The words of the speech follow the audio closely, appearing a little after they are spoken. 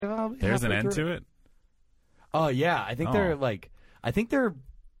probably There's an halfway end through. to it? Oh yeah, I think Oh. they're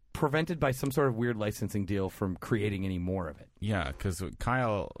prevented by some sort of weird licensing deal from creating any more of it, Yeah, because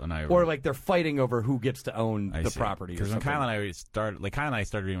Kyle and I or like they're fighting over who gets to own the property. Because Or when something. Kyle and I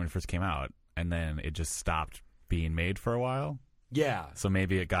started reading when it first came out, and then it just stopped being made for a while. Yeah. So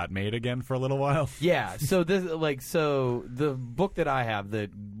maybe it got made again for a little while. Yeah. So the book that I have that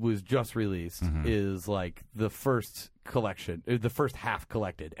was just released is like the first collection, the first half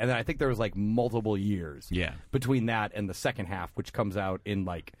collected, and then I think there was like multiple years between that and the second half, which comes out in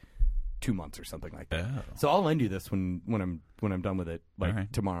like 2 months or something like that. Oh. So I'll lend you this when I'm done with it, like All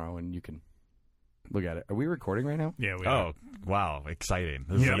right. tomorrow, and you can look at it. Are we recording right now? Yeah. We Oh, wow. Exciting.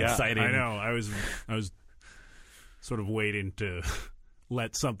 This is an exciting. I know. I was sort of waiting to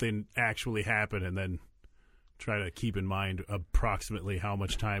let something actually happen and then try to keep in mind approximately how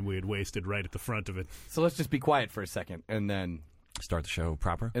much time we had wasted right at the front of it. So let's just be quiet for a second, and then Start the show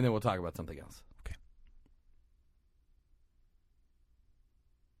proper. we'll talk about something else.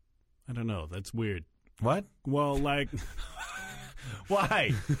 I don't know. That's weird. What? Well, like,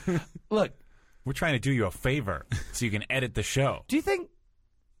 Why? Look, We're trying to do you a favor so you can edit the show. do you think?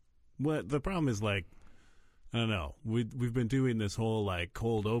 what the problem is, like, I don't know. We've been doing this whole like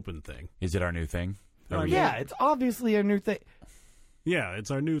cold open thing. Is it our new thing? Are we- Yeah, it's obviously a new thing. Yeah, it's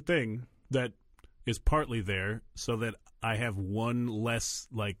our new thing that is partly there so that I have one less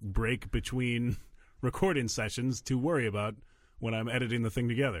like break between recording sessions to worry about when I'm editing the thing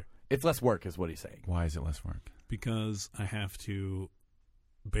together. It's less work, is what he's saying. Why is it less work? Because I have to,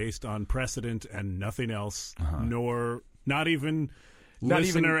 based on precedent and nothing else, nor not even Not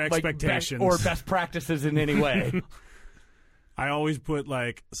listener even, like, expectations or best practices in any way. I always put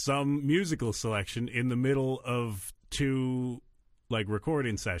like some musical selection in the middle of two like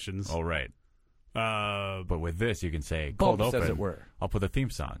recording sessions. Oh, right. But But with this, you can say Bump, cold open. as it were. I'll put the theme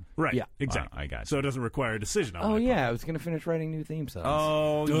song. right, Yeah. exactly. I got you. So it doesn't require a decision on Oh my yeah, I was gonna finish writing new theme songs.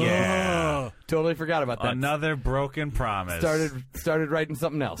 Oh, part. yeah. Totally forgot about that. Another broken promise. Started writing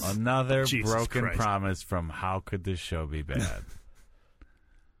something else. Another Jesus broken Christ. promise from How Could This Show Be Bad?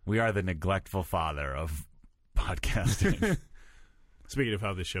 We are the neglectful father of podcasting. Speaking of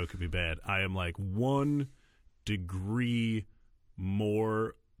how this show could be bad, I am like 1 degree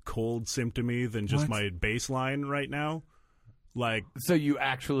more cold symptomy than just What? my baseline right now. Like, So you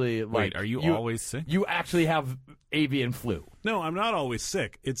actually like? Wait, are you always sick? You actually have avian flu. no, I'm not always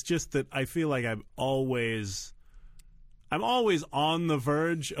sick. It's just that I feel like I'm always on the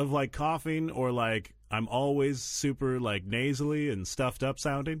verge of like coughing, or like I'm always super like nasally and stuffed up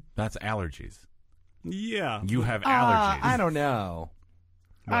sounding. That's allergies. Yeah. You have allergies. I don't know.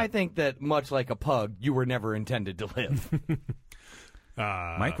 I think that much like a pug, you were never intended to live.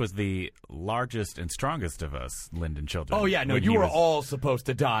 Mike was the largest and strongest of us Linden children. Oh yeah, no, when you he were was- all supposed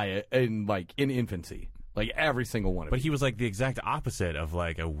to die in infancy, like every single one of But you. he was like the exact opposite of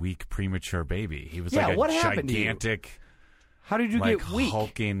like a weak premature baby. He was Yeah, like a what happened to you? gigantic, How did you like get weak?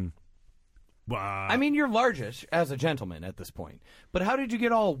 hulking. I mean, you're largish as a gentleman at this point, but how did you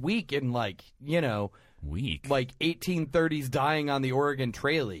get all weak and like Weak. like 1830s dying on the Oregon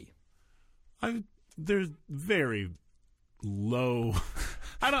Trail-y? There's very low.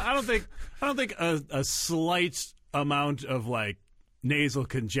 I don't think a slight amount of like nasal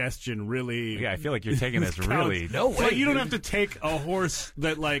congestion really. Yeah, I feel like you're taking this counts. really. No way, Like, you don't dude. have to take a horse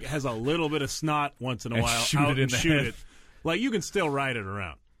that like has a little bit of snot once in a And while shoot out it in and the shoot head. it. Like, you can still ride it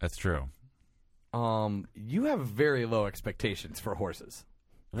around. That's true. You have very low expectations for horses.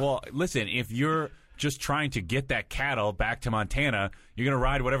 Well, listen, if you're just trying to get that cattle back to Montana, you're going to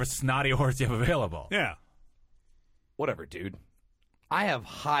ride whatever snotty horse you have available. Yeah. Whatever, dude. I have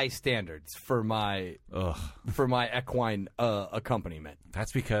high standards for my equine accompaniment.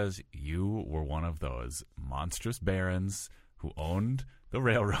 That's because you were one of those monstrous barons who owned the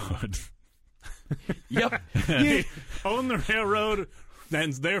railroad. Yep. Own the railroad,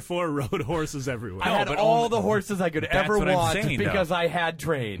 and therefore rode horses everywhere. I had but all only- the horses I could That's ever what I'm want saying, because though. I had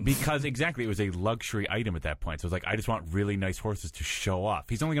trained. Because exactly, it was a luxury item at that point. So it was like, I just want really nice horses to show off.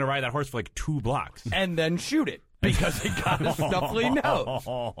 He's only going to ride that horse for like 2 blocks. And then shoot it because it got a snuffly nose.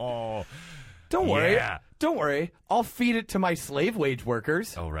 Oh, Don't worry. Yeah. Don't worry. I'll feed it to my slave wage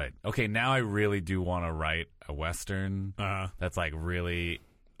workers. oh, right. Okay, now I really do want to write a Western that's like really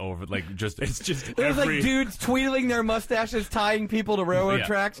over, like just It's just There's every. like dudes tweedling their mustaches, tying people to railroad Yeah,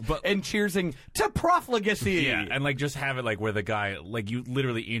 tracks, but- and cheersing to profligacy. Yeah, and like just have it like where the guy, like you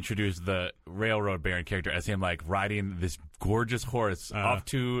literally introduce the railroad baron character as him like riding this gorgeous horse up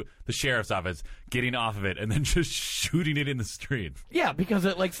to the sheriff's office, getting off of it, and then just shooting it in the street. Yeah, because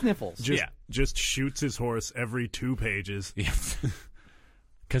it like sniffles. just shoots his horse every 2 pages. Yes.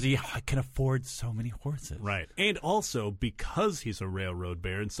 Because he can afford so many horses. Right. And also because he's a railroad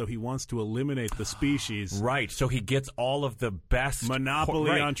baron, so he wants to eliminate the species. Right. So he gets all of the best...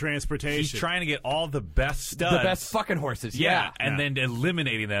 Monopoly on transportation. He's trying to get all the best studs. The best fucking horses. Yeah. And then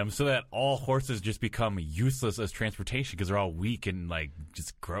eliminating them so that all horses just become useless as transportation because they're all weak and, like,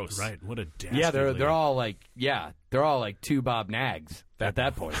 just gross. Right. What a dastardly... Yeah, they're all like... Yeah, they're all like 2 Bob Nags at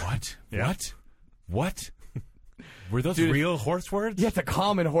that point. What? Yeah. What? Were those real horse words? Yeah, it's a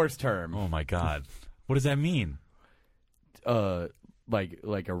common horse term. Oh, my God. What does that mean? Like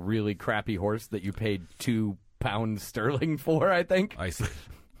a really crappy horse that you paid £2 sterling for, I think. I see.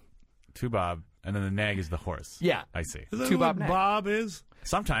 2 Bob, and then the nag is the horse. Yeah. I see. Is that 2 what Bob Nag. Bob is?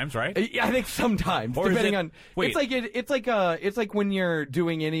 Sometimes, right? I think sometimes, Or is depending it- on. wait. It's like when you're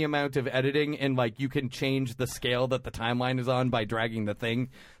doing any amount of editing and like you can change the scale that the timeline is on by dragging the thing.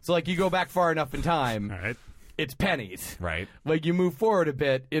 So like you go back far enough in time, All right. it's pennies. Right. Like you move forward a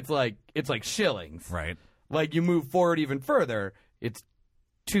bit, it's like shillings. Right. Like you move forward even further, it's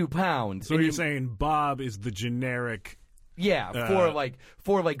 £2. So And you're you- saying Bob is the generic... Yeah,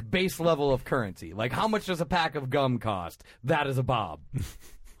 for base level of currency. Like how much does a pack of gum cost? That is a bob.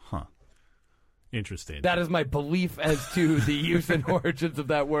 Interesting. That is my belief as to the use and origins of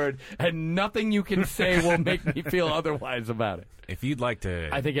that word, and nothing you can say will make me feel otherwise about it. If you'd like to...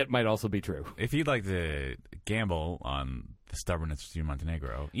 I think it might also be true. If you'd like to gamble on the stubbornness of Stu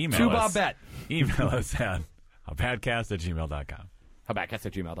Montenegro, email Two us. Bob Bet. Email us at howbadcast@gmail.com.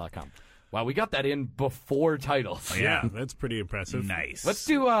 Howbadcast@gmail.com. Wow, we got that in before titles. Yeah, that's pretty impressive. Nice. Let's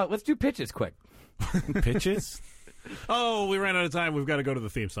do pitches quick. pitches. Oh, we ran out of time. We've got to go to the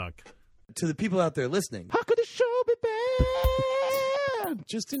theme song. To the people out there listening, how could the show be bad?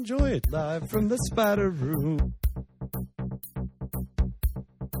 Just enjoy it. Live from the Spider Room.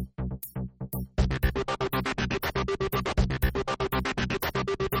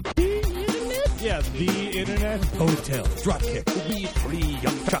 Yeah, the internet. Hotel. Dropkick. We 3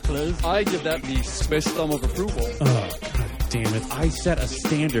 young chucklers. I give that the Swiss thumb of approval. Oh, God damn it. I set a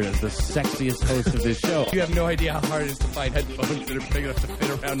standard as the sexiest host of this show. You have no idea how hard it is to find headphones that are big enough to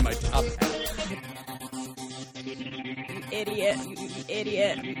fit around my top hat. Idiot, you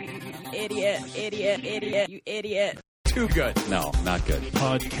idiot, idiot, idiot, idiot, you idiot. Too good. No, not good.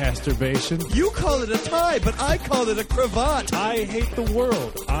 Podcasturbation. You call it a tie, but I call it a cravat. I hate the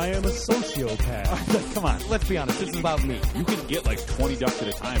world. I am a sociopath. Come on, let's be honest. This is about me. You can get like 20 ducks at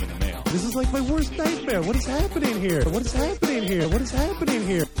a time in the mail. This is like my worst nightmare. What is happening here? What is happening here? What is happening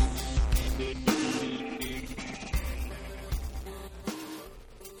here?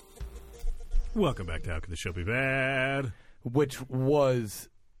 Welcome back to How Could the Show Be Bad? Which was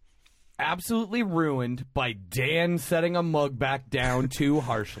absolutely ruined by Dan setting a mug back down too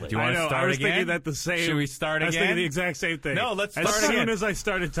harshly. Do you want to start I was again? thinking that the same. Should we start I was again? thinking the exact same thing. No, let's As start soon again. as I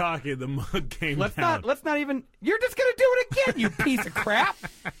started talking, the mug came down. Let's not even. You're just gonna do it again, you piece of crap.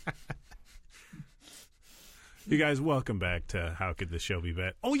 You guys, welcome back to How Could the Show Be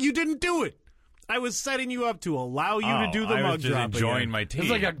Bad? Oh, you didn't do it. I was setting you up to allow you to do the I mug was just drop enjoying again. my tea. It's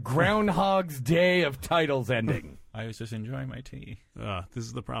like a Groundhog's Day of titles ending. I was just enjoying my tea. This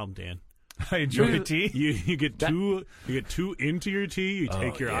is the problem, Dan. I enjoy tea. You get too into your tea. You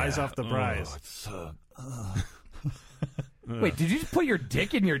take your eyes off the prize. Wait, did you just put your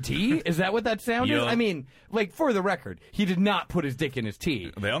dick in your tea? Is that what that sound is? Yo. I mean, like, for the record, he did not put his dick in his tea.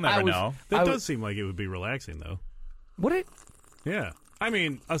 They'll never know. That does seem like it would be relaxing, though. Would it? Yeah, I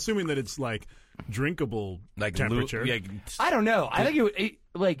mean, assuming that it's like drinkable Like temperature. I don't know. I think it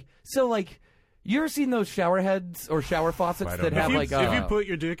would, you ever seen those shower heads or shower faucets I don't that know. have, if you put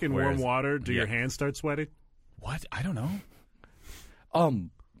your dick in where warm is- water, do your yeah. hands start sweating? What? I don't know.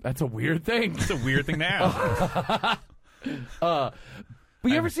 that's a weird thing. It's a weird thing now. But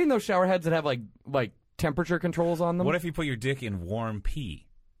you ever seen those shower heads that have, like temperature controls on them? What if you put your dick in warm pee?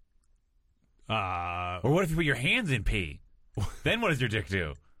 Uh, Or what if you put your hands in pee? Then what does your dick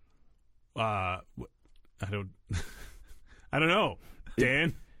do? I don't know,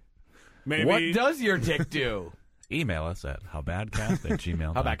 Dan. Maybe. What does your dick do? Email us at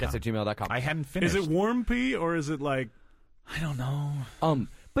howbadcast@gmail.com. Howbadcast@gmail.com. I hadn't finished. Is it warm pee or is it like? I don't know.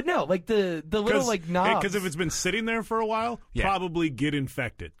 But no, like the little like knobs. Because if it's been sitting there for a while, Yeah. probably get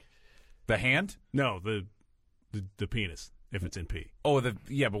infected. The hand? No, the penis if it's in pee. Oh, but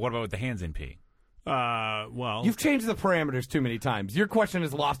what about with the hands in pee? Well, You've changed the parameters too many times. Your question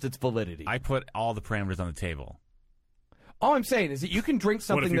has lost its validity. I put all the parameters on the table. All I'm saying is that you can drink what if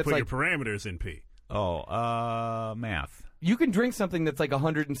something you that's put like your parameters in pee? Oh, math. you can drink something that's like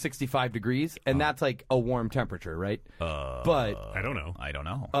 165 degrees, and that's like a warm temperature, right? But I don't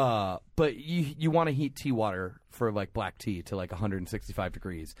know. But you want to heat tea water for like black tea to like 165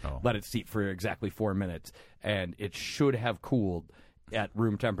 degrees. Let it steep for exactly 4 minutes, and it should have cooled at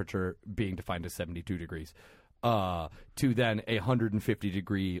room temperature, being defined as 72 degrees, to then a 150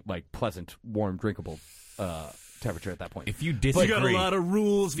 degree like pleasant, warm, drinkable temperature at that point. If you disagree, you got a lot of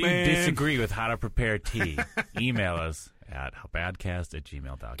rules, man. If you disagree with how to prepare tea, email us at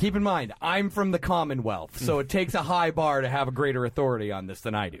howbadcast@gmail.com. Keep in mind, I'm from the Commonwealth, so it takes a high bar to have a greater authority on this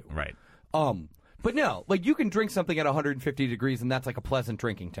than I do. Right. But no, like you can drink something at 150 degrees, and that's like a pleasant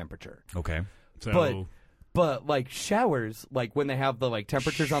drinking temperature. Okay. So, But like showers, like when they have the like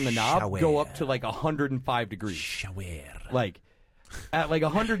temperatures on the knob, go up to like 105 degrees. Shower. Like at like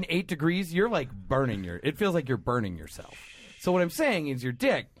 108 degrees, you're like burning it feels like you're burning yourself. So what I'm saying is your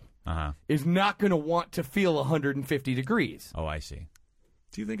dick is not going to want to feel 150 degrees. Oh, I see.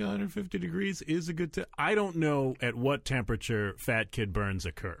 do you think 150 degrees is a good I don't know at what temperature fat kid burns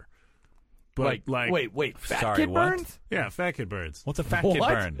occur. But wait, fat kid what? burns? Yeah, fat kid burns. What's a fat kid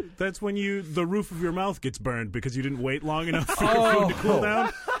burn? That's when the roof of your mouth gets burned because you didn't wait long enough for your food to cool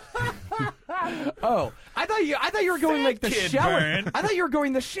down. Oh, I thought you were going like the shower. Burn. I thought you were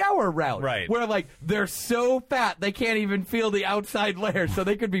going the shower route, Right? Where like they're so fat they can't even feel the outside layer, so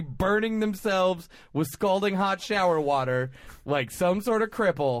they could be burning themselves with scalding hot shower water, like some sort of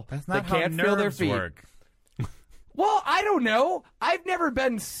cripple. That's not that how can't feel their nerves feet. work. Well, I don't know. I've never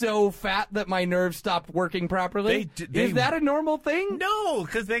been so fat that my nerves stopped working properly. Is that a normal thing? No,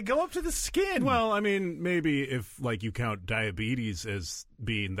 because they go up to the skin. Well, I mean, maybe if like you count diabetes as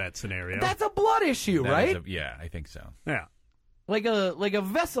being that scenario. That's a blood issue, That right? is yeah, I think so. Yeah. Like a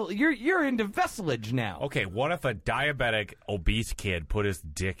vessel. You're into vesselage now. Okay, what if a diabetic, obese kid put his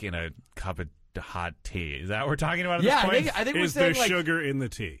dick in a cup of hot tea? Is that what we're talking about at this point? I think we're Is there saying like, sugar in the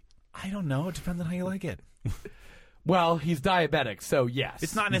tea? I don't know. It depends on how you like it. well, he's diabetic, so yes.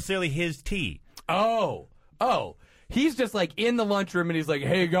 It's not necessarily his tea. Oh. He's just like in the lunchroom and he's like,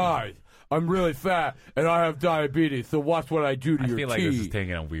 "Hey guys, I'm really fat and I have diabetes, so watch what I do to your I feel like tea." this is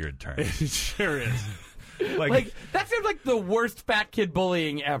taking a weird turn. It sure is. Like that seems like the worst fat kid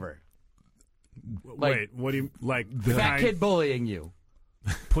bullying ever. Wait, what do you like? Fat kid bullying you.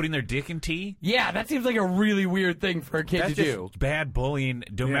 Putting their dick in tea? Yeah, that seems like a really weird thing for a kid That's to just do. bad bullying,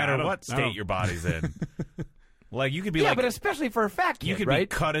 no matter what I state don't- your body's in. Like you could be Yeah, like, but especially for a fat kid, you could right?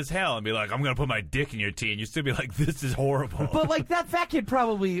 be cut as hell and be like, "I'm gonna put my dick in your tea," and you still be like, "This is horrible." But like that fat kid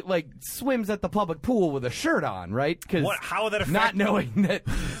probably like swims at the public pool with a shirt on, right? Because how would that affect?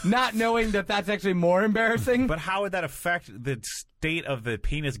 not knowing that that's actually more embarrassing. But how would that affect the state of the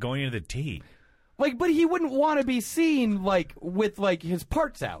penis going into the tea? Like, but he wouldn't want to be seen like with like his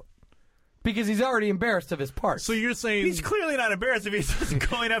parts out because he's already embarrassed of his parts. So you're saying He's clearly not embarrassed if he's just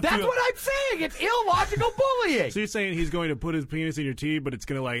going up That's to. what I'm saying. It's illogical bullying. So you're saying he's going to put his penis in your tea, but it's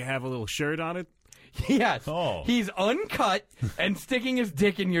going to like have a little shirt on it? Yes. Oh. He's uncut and sticking his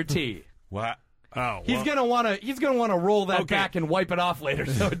dick in your tea. What? Oh, He's gonna wanna roll that back and wipe it off later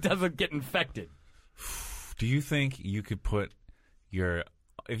so it doesn't get infected. Do you think you could put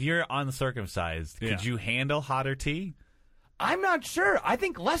if you're uncircumcised, could you handle hotter tea? I'm not sure. I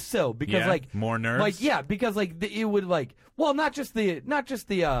think less so because Yeah? like More nerves? Like because like it would like not just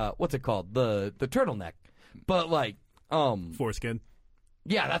the what's it called the turtleneck, but like foreskin.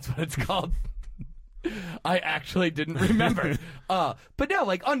 yeah, that's what it's called. I actually didn't remember. But no,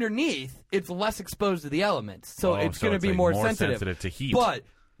 like underneath, it's less exposed to the elements, so it's going to be like more sensitive to heat. But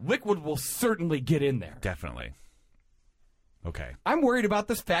liquid will certainly get in there. Definitely. Okay. I'm worried about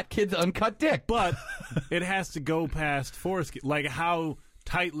this fat kid's uncut dick. But it has to go past foreskin. Like, how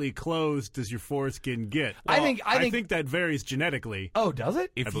tightly closed does your foreskin get? I Well, think that varies genetically. Oh, does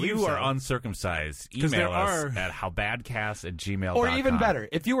it? If believe you are so. uncircumcised, 'Cause there email us are- at howbadcast@gmail.com. Or even better,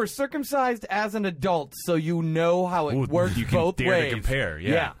 if you were circumcised as an adult, so you know how it Ooh, works you can both dare to ways. compare,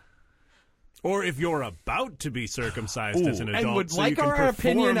 yeah. Or if you're about to be circumcised as an adult, And would so like you can our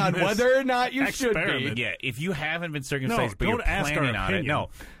opinion perform on this whether or not you should experiment. be. Yeah, if you haven't been circumcised, No, but you're don't ask our planning on it. opinion. No,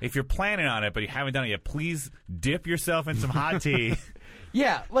 if you're planning on it, but you haven't done it yet, please dip yourself in some hot tea.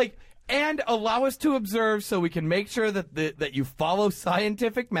 Yeah, like, and allow us to observe so we can make sure that you follow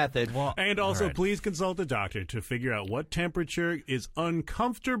scientific method. And also, All right. please consult a doctor to figure out what temperature is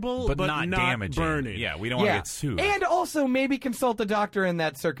uncomfortable but not damaging. burning. Yeah, we don't want to get sued. And also maybe consult a doctor in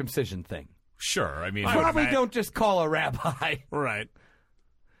that circumcision thing. Sure, I mean, Probably don't just call a rabbi. Right.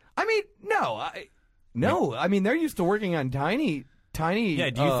 I mean, no. I mean, they're used to working on tiny. yeah.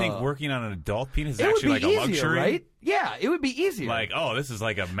 Do you think working on an adult penis is it would actually be like a easier, luxury? right? Yeah, it would be easier. Like, oh, this is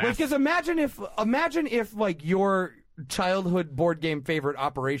like a mass. Because imagine if like your childhood board game favorite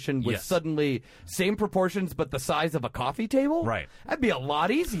operation was Yes. suddenly same proportions but the size of a coffee table? Right. That'd be a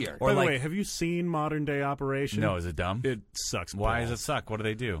lot easier. By the way, have you seen Modern Day Operation? No, is it dumb? It sucks. Why does it suck? What do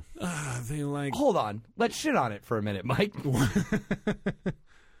they do? They like. Hold on. Let's shit on it for a minute, Mike.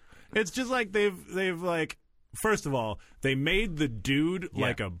 It's just like they've like. First of all, they made the dude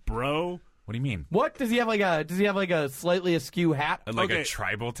like a bro. What do you mean? What? Does he have like a slightly askew hat? Like Okay. a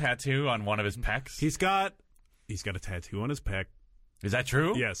tribal tattoo on one of his pecs? He's got a tattoo on his pec. Is that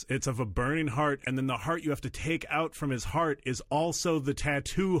true? Yes, it's of a burning heart, and then the heart you have to take out from his heart is also the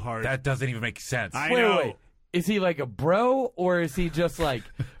tattoo heart. That doesn't even make sense. I Wait, know. wait. Is he like a bro, or is he just like,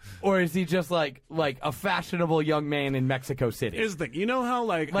 like a fashionable young man in Mexico City? Here's the thing. You know how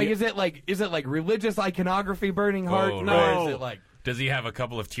like Is it like religious iconography burning heart, Oh, or no. is it like? Does he have a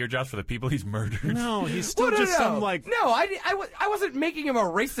couple of teardrops for the people he's murdered? no, he's still Well, no, just no. some like No, I wasn't making him a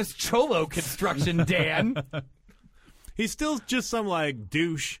racist cholo construction, Dan. he's still just some like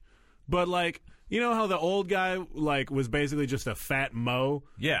douche, but like you know how the old guy like was basically just a fat Mo.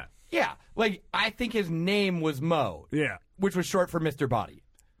 Yeah. Yeah, like I think his name was Mo, Yeah, which was short for Mr. Body.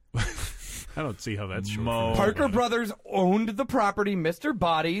 I don't see how that's short. Mo. Parker Brothers owned the property Mr.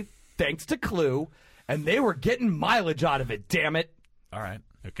 Body thanks to Clue, and they were getting mileage out of it, damn it. All right.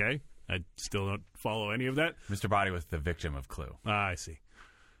 Okay, I still don't follow any of that. Mr. Body was the victim of Clue. I see.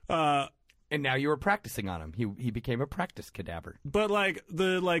 And now you were practicing on him. He became a practice cadaver. But like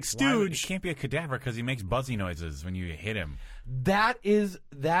the like Why would- stooge. He can't be a cadaver because he makes buzzy noises when you hit him. That is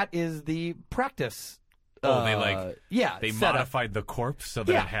the practice. Oh, they They modified the corpse so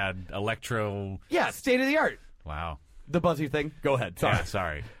that Yeah. it had electro. Yeah, state of the art. Wow. The buzzy thing. Go ahead. Sorry. Yeah,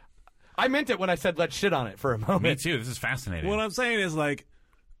 sorry. I meant it when I said let's shit on it for a moment. Me too. This is fascinating. What I'm saying is like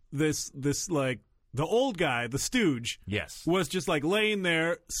this like the old guy, the stooge, Yes. was just like laying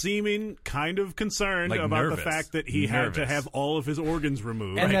there, seeming kind of concerned Like about nervous. the fact that he had to Nervous. have all of his organs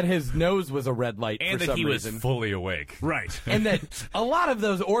removed. And that his nose was a red light And for that some he was reason. fully awake. right, And that a lot of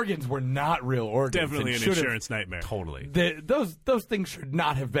those organs were not real organs. definitely and an should have- insurance nightmare. Totally. Those things should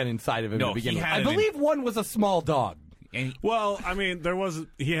not have been inside of him No, to begin he with. had I an- believe one was a small dog. And Well, I mean,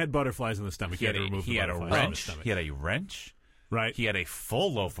 he had butterflies in the stomach. he had to a, remove he the had a butterflies in the wrench. stomach. He had a wrench. Right. He had a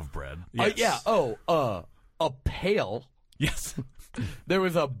full loaf of bread. Yes. A pail. Yes. There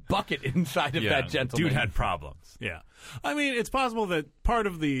was a bucket inside of that gentleman. Dude had problems. Yeah. I mean, it's possible that part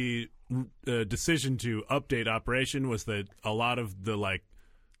of the decision to update Operation was that a lot of the like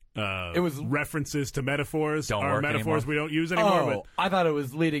It was- references to metaphors Don't are work metaphors anymore? we don't use anymore. Oh, I thought it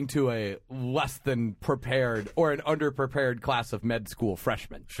was leading to a less than prepared or an underprepared class of med school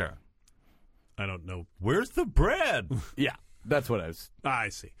freshmen. Sure. But I don't know. Where's the bread? Yeah, that's what I was. I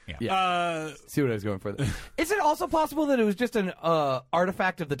see. Yeah. See what I was going for there. Is it also possible that it was just an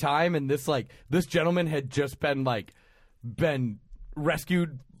artifact of the time, and this gentleman had just been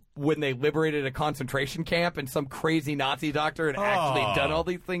rescued when they liberated a concentration camp, and some crazy Nazi doctor had actually done all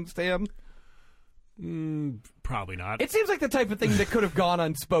these things to him? Probably not. It seems like the type of thing that could have gone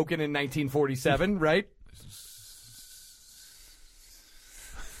unspoken in 1947, right?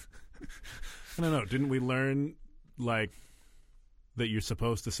 I don't know. Didn't we learn like that you're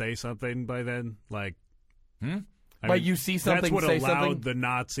supposed to say something by then? Like, I Like mean, you see something, that's what say allowed something? the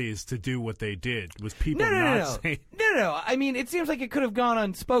Nazis to do what they did. Was people No. not saying? No. I mean, it seems like it could have gone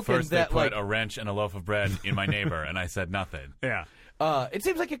unspoken. First, they that put a wrench and a loaf of bread in my neighbor, and I said nothing. Yeah. It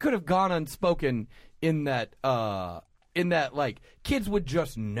seems like it could have gone unspoken in that like kids would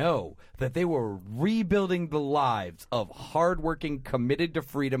just know that they were rebuilding the lives of hardworking, committed to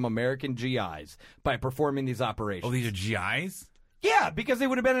freedom American GIs by performing these operations. Oh, these are GIs? Yeah, because they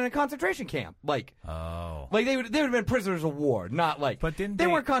would have been in a concentration camp. Like they would have been prisoners of war, not like. But didn't they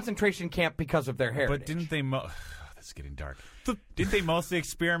they- weren't concentration camp because of their heritage? But didn't they? This is getting dark. Didn't they mostly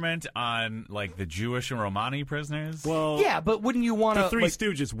experiment on like the Jewish and Romani prisoners? Well, Yeah, but wouldn't you want the to? Three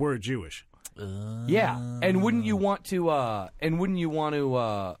Stooges were Jewish. Yeah, and wouldn't you want to? Wouldn't you want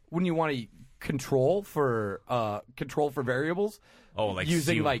to control for variables? Oh, like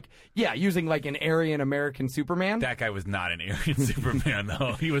using seal- using like an Aryan American Superman. that guy was not an Aryan Superman,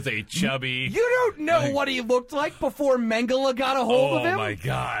 though. He was a chubby. You don't know what he looked like before Mengele got a hold of him. Oh my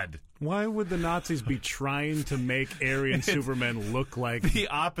God! Why would the Nazis be trying to make Aryan Superman look like? The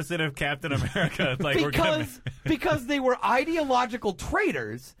opposite of Captain America. Like we're gonna. Because they were ideological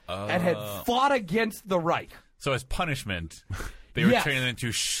traitors and had fought against the Reich. So as punishment, they were Yes. turning into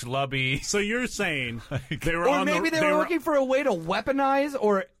schlubby. So you're saying they were Or on maybe the, they were looking for a way to weaponize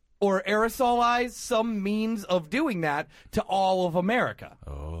or aerosolize some means of doing that to all of America.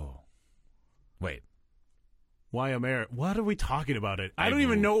 Oh, wait. Why America? What are we talking about? I don't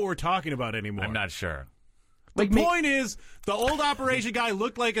even know what we're talking about anymore. I'm not sure. The point is, the old Operation guy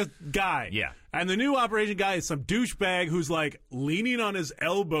looked like a guy. Yeah. And the new Operation guy is some douchebag who's like leaning on his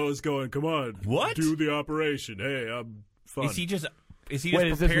elbows going, come on. What? Do the operation. Hey, I'm fun. Is he just Wait, is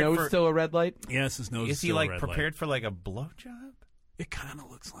prepared his nose for, still a red light? Yes, his nose is Is he still like a red prepared light. for like a blowjob? It kind of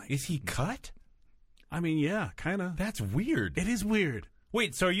looks like. Is he cut? I mean, yeah, kind of. That's weird. It is weird.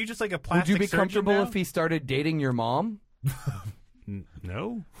 Wait, so are you just like a Would plastic you be surgeon comfortable now? if he started dating your mom?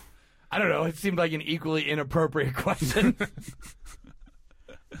 No? I don't know. It seemed like an equally inappropriate question.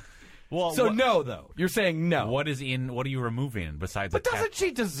 Well, So no, though. You're saying no. What are you removing besides But a doesn't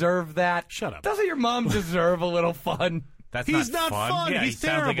she deserve that? Shut up. Doesn't your mom deserve a little fun? That's He's not fun. Yeah, He's he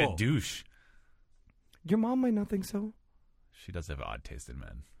sounds like a terrible. douche. Your mom might not think so. She does have odd taste in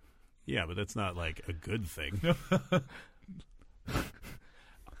men. Yeah, but that's not like a good thing.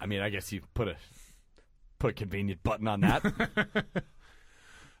 I mean, I guess you put a convenient button on that.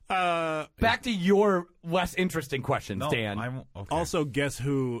 Back to your less interesting questions, Dan. Okay. Also, Guess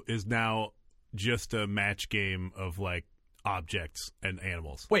Who is now just a match game of like objects and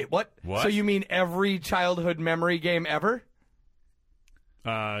animals. Wait, what? What? So you mean every childhood memory game ever?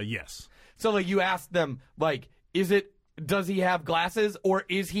 Yes. So like you asked them, like, does he have glasses or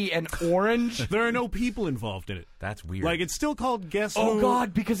is he an orange? There are no people involved in it. That's weird. Like, it's still called Guess Who. Oh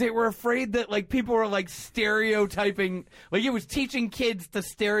God, because they were afraid that like people were like stereotyping, like it was teaching kids to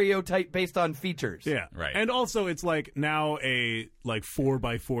stereotype based on features. Yeah. Right. And also, it's like now a like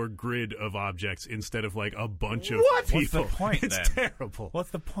 4x4 grid of objects instead of like a bunch of What? people. What's the point, It's then? terrible.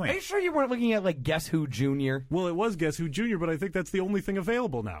 What's the Are point? you sure you weren't looking at like Guess Who Junior? Well, it was Guess Who Junior, but I think that's the only thing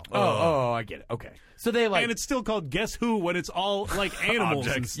available now. Oh, I get it. Okay, so they like And it's still called Guess Who when it's all like animals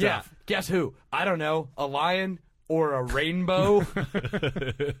and Objects. yeah. stuff. Guess who? I don't know. A lion or a rainbow?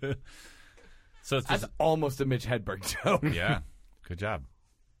 So it's That's just, almost a Mitch Hedberg joke. yeah. Good job.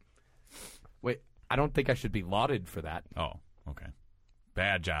 Wait, I don't think I should be lauded for that. Oh, okay.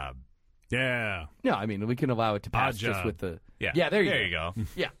 Bad job. Yeah. No, I mean we can allow it to pass Odd just job. with the Yeah. There you go.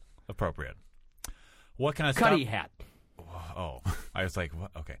 Yeah, Appropriate. What kind of cutty stuff? hat. Oh, I was like,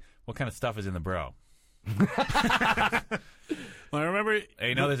 what? Okay. What kind of stuff is in the bro? Well, I remember.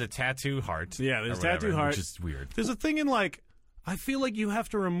 You know, there's a tattoo heart. Yeah, there's or whatever, tattoo heart. which is weird. There's a thing in like. I feel like you have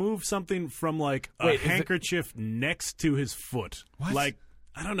to remove something from like a Wait, is it- handkerchief next to his foot. What? Like,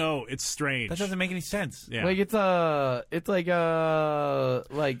 I don't know. It's strange. That doesn't make any sense. Yeah. Like it's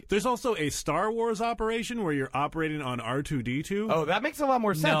like There's also a Star Wars operation where you're operating on R2D2. oh, that makes a lot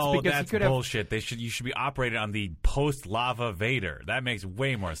more sense No, because that's you could have bullshit. You should be operating on the post lava Vader. That makes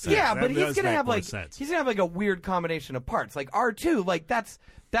way more sense. yeah, that but he's does gonna make have more like sense. he's gonna have like a weird combination of parts. Like R2, like that's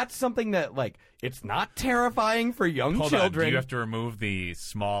something that like it's not terrifying for young Hold on. children. Do you have to remove the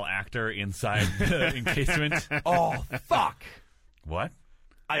small actor inside the encasement? Oh fuck! What?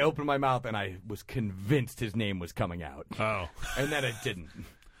 I opened my mouth and I was convinced his name was coming out, Oh. and then it didn't.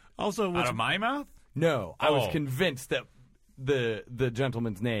 Also, Out what's, of my mouth? No, I was Oh. convinced that the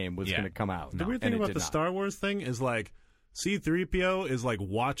gentleman's name was Yeah. going to come out. the weird thing and it about did the not. Star Wars thing is like C-3PO is like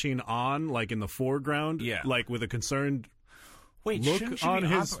watching on, like in the foreground, Yeah. like with a concerned. Wait, Look shouldn't you on be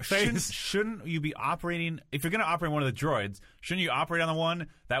his face. Shouldn't you be operating? If you're going to operate one of the droids, shouldn't you operate on the one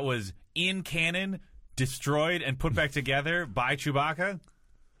that was in canon, destroyed, and put back together by Chewbacca?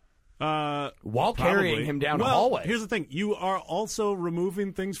 While carrying Probably. him down well, a hallway. Here's the thing: you are also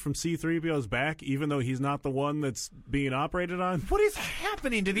removing things from C-3PO's back, even though he's not the one that's being operated on. What is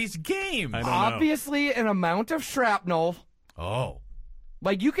happening to these games? I don't know. Obviously, an amount of shrapnel. Oh,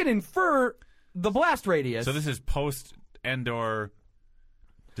 Like you can infer the blast radius. so this is post Endor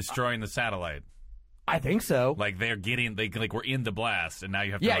destroying the satellite. I think so. Like they're getting, like we're in the blast, and now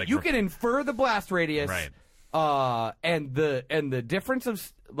you have to. Yeah, like, you can infer the blast radius, Right. And the difference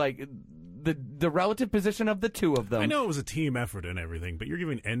of like the relative position of the two of them. I know it was a team effort and everything, but you're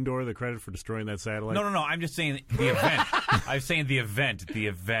giving Endor the credit for destroying that satellite. No. I'm just saying the event. I'm saying the event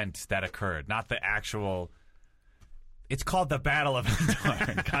that occurred, not the actual. It's called the Battle of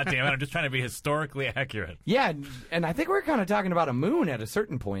Endor. God damn it! I'm just trying to be historically accurate. Yeah, and I think we're kind of talking about a moon at a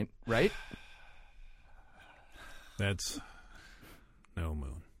certain point, right? That's no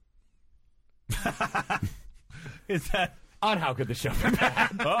moon. Is that? On How Could the Show Be Bad?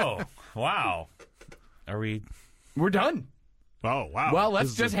 Oh, wow. Are we? We're done. Oh wow! Well, This let's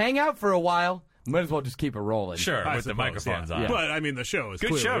is just hang out for a while. Might as well just keep it rolling. Sure, I with the suppose, microphones yeah. on. But I mean, the show is Good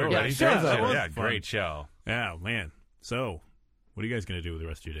clearly show, over. everybody. Yeah, show's yeah, over. yeah, Fun. great show. Yeah, man. So, what are you guys going to do with the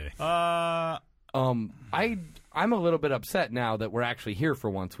rest of your day? I'm a little bit upset now that we're actually here for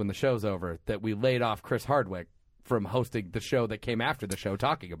once when the show's over, that we laid off Chris Hardwick from hosting the show that came after the show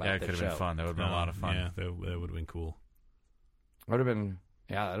talking about Yeah, it the could show. have been fun. That would have been a lot of fun. Yeah, that would have been cool. Would have been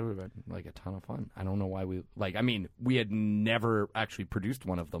Yeah, that would have been like a ton of fun. I don't know why we had never actually produced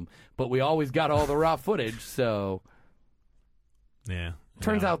one of them, but we always got all the raw footage, so Yeah.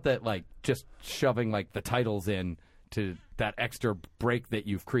 turns out that like just shoving like the titles in to that extra break that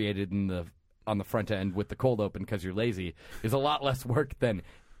you've created on the front end with the cold open because you're lazy is a lot less work than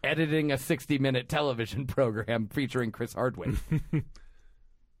editing a 60-minute television program featuring Chris Hardwick.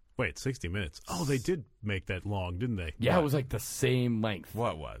 Wait, 60 minutes. Oh, they did make that long, didn't they? Yeah, it was like the same length.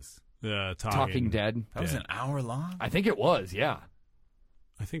 What was? Talking Dead. That was an hour long? I think it was, yeah.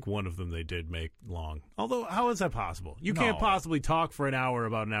 I think one of them they did make long. Although, how is that possible? You can't possibly talk for an hour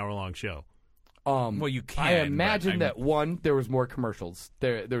about an hour-long show. Well, you can. I imagine that, one, there was more commercials.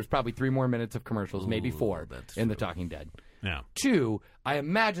 There was probably 3 more minutes of commercials, maybe 4 in The Talking Dead. Yeah. 2, I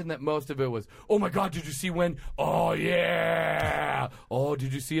imagine that most of it was, oh, my God, did you see when? Oh, yeah. Oh,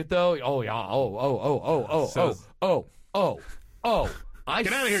 did you see it, though? Oh, yeah. I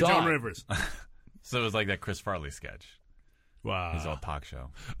Get out of here, saw Joan it. Rivers. So it was like that Chris Farley sketch. Wow. His old talk show.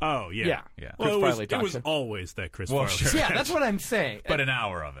 Oh, yeah. Yeah. Yeah. Well, Chris Farley it talk was show. always that Chris Well, Farley. sure. Yeah, that's what I'm saying. But an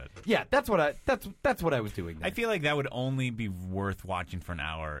hour of it. Yeah, that's what I was doing there. I feel like that would only be worth watching for an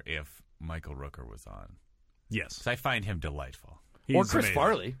hour if Michael Rooker was on. Yes. So I find him delightful. or He's Chris amazing.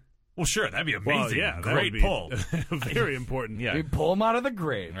 Farley. Well, sure, that'd be amazing. Well, yeah, that Great would be pull. Very important. Yeah. You pull him out of the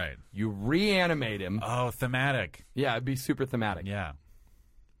grave. Right. You reanimate him. Oh, thematic. Yeah, it'd be super thematic. Yeah.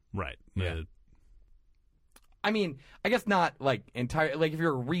 Right. Yeah. I mean, I guess not like entire. Like if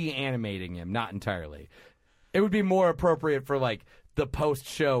you're reanimating him, not entirely. It would be more appropriate for like the post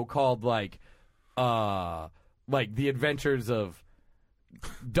show called like The Adventures of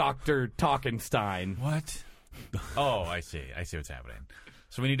Dr. Talkenstein. What? Oh, I see. I see what's happening.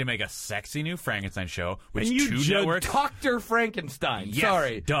 So we need to make a sexy new Frankenstein show with And you two judge networks. Dr. Frankenstein. Yes,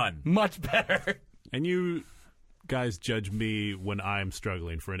 Sorry. done. Much better. And you guys judge me when I'm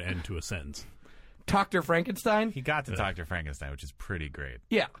struggling for an end to a sentence. Dr. Frankenstein? He got to Dr. Frankenstein, which is pretty great.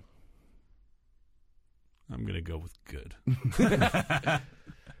 Yeah. I'm going to go with good.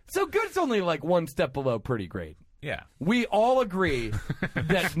 So good's only like one step below pretty great. Yeah. We all agree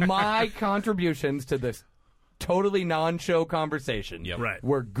that my contributions to this totally non-show conversation Yep. Right.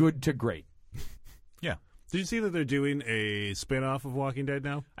 were good to great. Yeah. Did you see that they're doing a spin-off of Walking Dead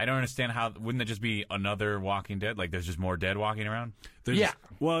now? I don't understand how. Wouldn't it just be another Walking Dead? Like there's just more dead walking around? Yeah.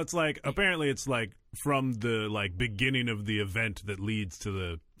 Well, it's like, apparently it's like from the like beginning of the event that leads to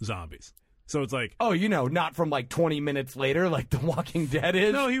the zombies. So it's like, Oh, not from like 20 minutes later like The Walking Dead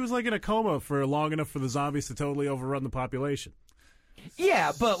is. no, he was like in a coma for long enough for the zombies to totally overrun the population.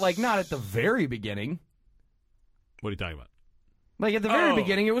 Yeah, but like not at the very beginning. What are you talking about? Like at the very Oh.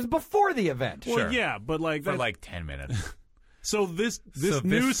 beginning, it was before the event. Well, Sure. yeah, but like For that, like 10 minutes. so this So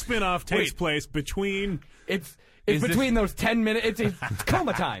new this- spin-off takes Wait. place between It's Is between those 10 minutes. It's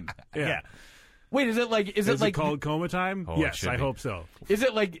coma time. yeah. Wait, is it like Is it called Coma Time? Oh, it yes, should I be. hope so. Is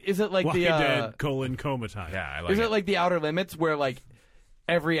it like Walking the Dead Coma Time. Yeah, I like is it like the Outer Limits where like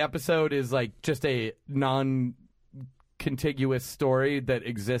every episode is like just a non-contiguous story that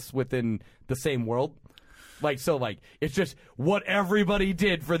exists within the same world? Like so like it's just what everybody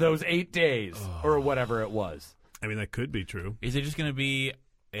did for those 8 days or whatever it was. I mean, that could be true. Is it just going to be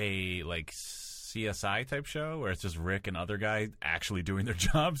a like CSI type show where it's just Rick and other guy actually doing their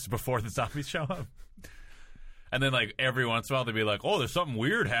jobs before the zombies show up? And then like every once in a while they'd be like, "Oh, there's something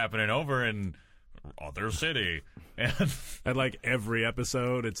weird happening over in other city." And And like every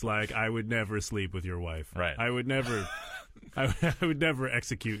episode, it's like, I would never sleep with your wife. Right. I would never, I would never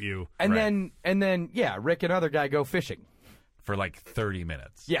execute you. And Right. then yeah, Rick and other guy go fishing. for like 30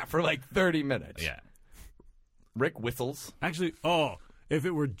 minutes. Yeah, for like 30 minutes. Yeah. Rick whistles. Actually, if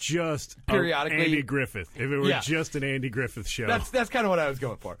it were just Periodically- Andy Griffith, if it were Yeah. just an Andy Griffith show. That's kind of what I was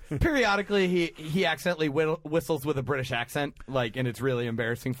going for. Periodically, he accidentally whistles with a British accent, like, and it's really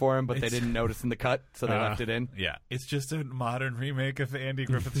embarrassing for him. But they didn't notice in the cut, so they left it in. Yeah. It's just a modern remake of the Andy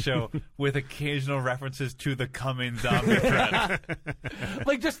Griffith Show with occasional references to the coming zombie threat.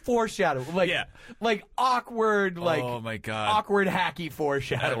 Like just foreshadow, like Yeah. like awkward, like Oh, my God. awkward, hacky That'd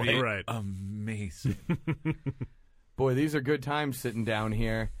foreshadowing. be Right. amazing. Boy, these are good times sitting down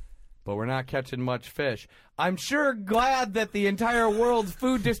here, but we're not catching much fish. I'm sure glad that the entire world's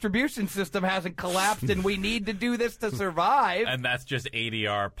food distribution system hasn't collapsed, and we need to do this to survive. And that's just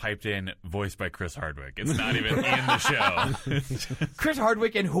ADR piped in, voiced by Chris Hardwick. It's not even in the show. Chris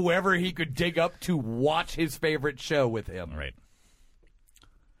Hardwick and whoever he could dig up to watch his favorite show with him. Right.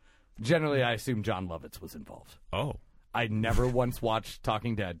 Generally, I assume John Lovitz was involved. Oh. I never once watched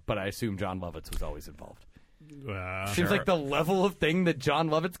Talking Dead, but I assume John Lovitz was always involved. Seems like the level of thing that John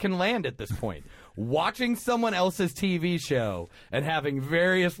Lovitz can land at this point. Watching someone else's TV show and having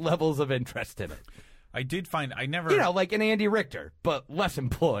various levels of interest in it. I did find I never like an Andy Richter, but less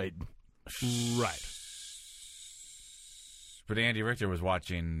employed. Right. But Andy Richter was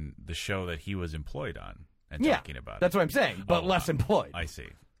watching the show that he was employed on and talking about That's it. what I'm saying, but less employed. I see.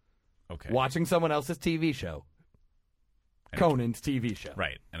 Okay. Watching someone else's TV show. Conan's TV show.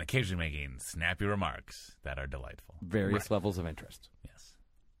 Right. And occasionally making snappy remarks that are delightful. Various levels of interest. Yes.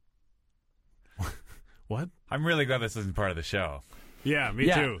 What? I'm really glad this isn't part of the show. Yeah,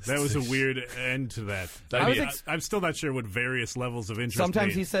 me too. That was a weird end to that. I'm still not sure what various levels of interest Sometimes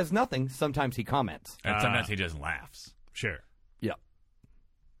mean. he says nothing. Sometimes he comments. And sometimes he just laughs. Sure. Yep.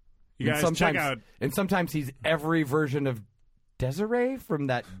 You guys check out... And sometimes he's every version of Desiree from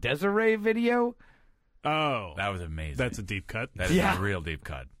that Desiree video. Oh. That was amazing. That's a deep cut. That is a real deep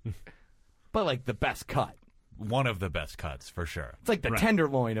cut. But like the best cut. One of the best cuts, for sure. It's like the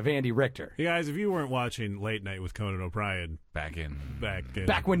tenderloin of Andy Richter. You guys, if you weren't watching Late Night with Conan O'Brien back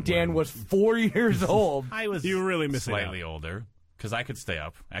when Dan was 4 years old, you were really missing slightly older because I could stay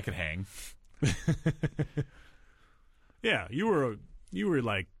up, I could hang. Yeah, you were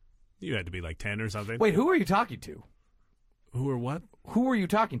like, you had to be like 10 or something. Wait, who are you talking to? Who or what? Who were you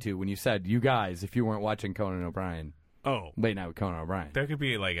talking to when you said you guys if you weren't watching Conan O'Brien? Oh, Late Night with Conan O'Brien. There could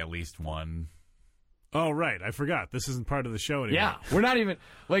be like at least one. Oh, right. I forgot. This isn't part of the show anymore. Yeah, we're not even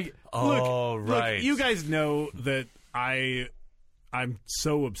like. Look, you guys know that I'm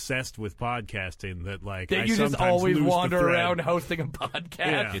so obsessed with podcasting that that I you just sometimes always lose wander the thread. around hosting a podcast.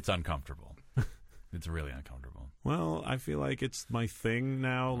 Yeah. It's uncomfortable. It's really uncomfortable. Well, I feel like it's my thing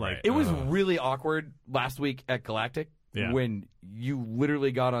now. Like It was really awkward last week at Galactic when you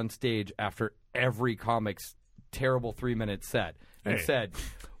literally got on stage after every comic's terrible 3-minute set and said,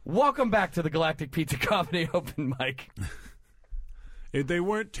 "Welcome back to the Galactic Pizza Comedy Open Mic." They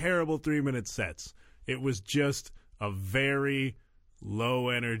weren't terrible 3-minute sets. It was just a very low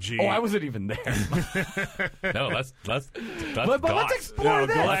energy. Oh, I wasn't even there. No, let's but let's explore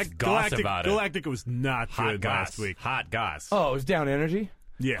this. Let's goss about it. Galactic was not good last week. Hot goss. Oh, it was down energy?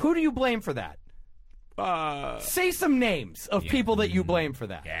 Yeah. Who do you blame for that? Say some names of people that you blame for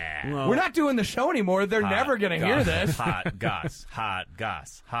that. Yeah. Well, we're not doing the show anymore. They're never going to hear this. Hot goss. Hot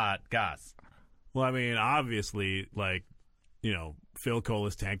goss. Hot goss. Well, I mean, obviously, Phil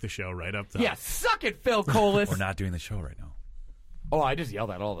Colas tanked the show right up top. Yeah, suck it, Phil Colas. We're not doing the show right now. Oh, I just yell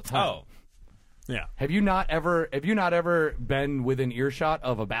that all the time. Oh. Yeah. Have you not ever been within earshot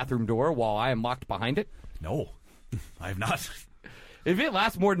of a bathroom door while I am locked behind it? No. I have not. If it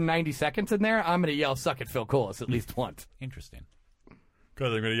lasts more than 90 seconds in there, I'm going to yell "suck it, Phil Colas" at least once. Interesting.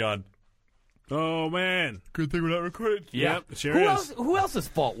 Because I'm going to yawn. Oh, man. Good thing we're not recorded. Yep, sure is. Who else's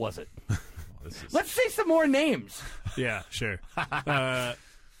fault was it? Let's say some more names. Yeah, sure.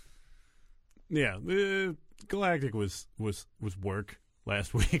 Galactic was work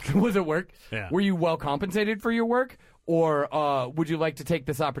last week. Was it work? Yeah. Were you well compensated for your work? Or would you like to take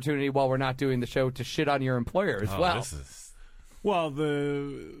this opportunity while we're not doing the show to shit on your employer as well? This is... Well,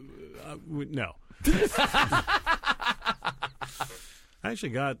 no. I actually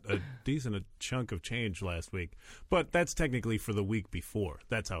got a decent chunk of change last week, but that's technically for the week before.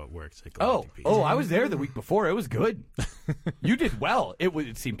 That's how it works. At Galactic Pizza. I was there the week before. It was good. You did well.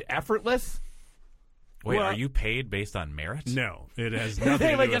 It seemed effortltless. Wait, are you paid based on merit? No, it has nothing They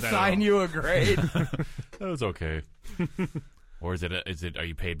to do with that assign at all. you a grade. That was okay. Or is it? Are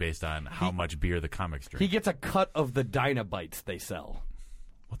you paid based on how much beer the comics drink? He gets a cut of the Dynabites they sell.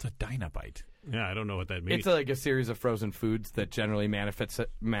 What's a Dynabite? Yeah, I don't know what that means. It's like a series of frozen foods that generally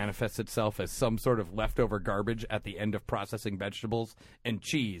manifests itself as some sort of leftover garbage at the end of processing vegetables and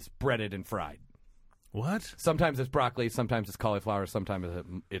cheese, breaded and fried. What? Sometimes it's broccoli, sometimes it's cauliflower, sometimes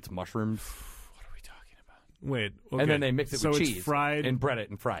it's mushrooms. What are we talking about? Wait, okay. And then they mix it with it's cheese fried and bread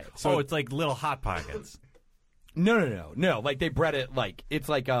it and fry it. So it's like little Hot Pockets. No. Like they bread it like it's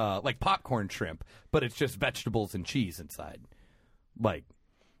like popcorn shrimp, but it's just vegetables and cheese inside. Like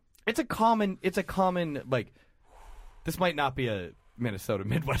it's a common like this might not be a Minnesota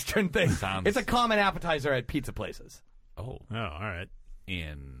Midwestern thing. It's a common appetizer at pizza places. Oh, all right.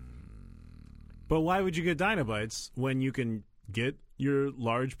 But why would you get Dynabites when you can get your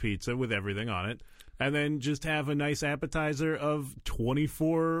large pizza with everything on it and then just have a nice appetizer of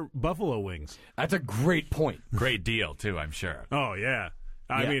 24 buffalo wings? That's a great point. Great deal, too, I'm sure. Oh, yeah.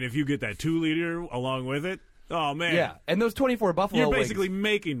 I mean, if you get that 2-liter along with it, oh, man. Yeah, and those 24 buffalo You're basically wings,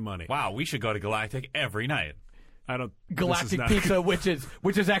 making money. Wow, we should go to Galactic every night. I don't. Galactic Pizza, which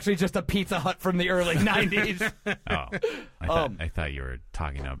is actually just a Pizza Hut from the early 90s. Oh, I thought you were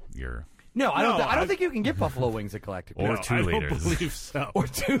talking up your No, I don't think you can get buffalo wings at Galactic Or Wings. 2 I liters. don't believe so. Or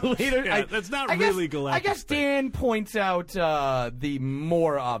 2 liters. Yeah, that's not really Galactic. I guess Dan points out the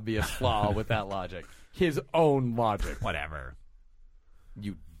more obvious flaw with that logic. His own logic. Whatever.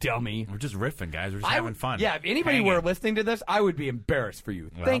 You dummy. We're just riffing, guys. We're just having fun. Yeah, if anybody Hanging. were listening to this, I would be embarrassed for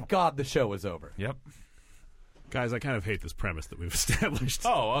you. Well. Thank God the show is over. Yep. Guys, I kind of hate this premise that we've established.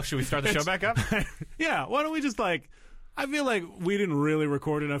 Oh, well, should we start the show back up? Yeah, why don't we just I feel like we didn't really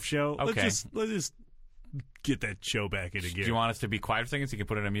record enough show. Okay. Let's just get that show back into gear. Do you want us to be quiet for a second so you can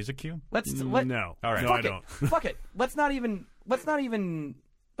put in a music cue? No. All right. No, Fuck I don't. Fuck it. Let's not even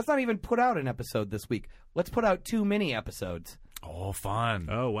put out an episode this week. Let's put out 2 mini episodes. Oh, fun.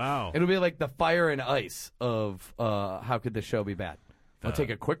 Oh, wow. It'll be like the fire and ice of How Could This Show Be Bad? We'll take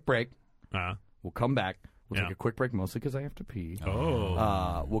a quick break. We'll come back. We'll Yeah. take a quick break, mostly because I have to pee.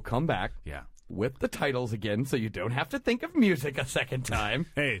 Oh. We'll come back Yeah. with the titles again, so you don't have to think of music a second time.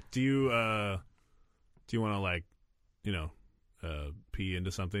 Hey, do you want to pee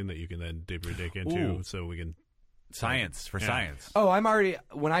into something that you can then dip your dick into Ooh. so we can Science for Yeah. science. Oh,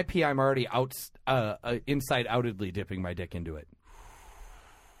 when I pee, I'm already inside outedly dipping my dick into it.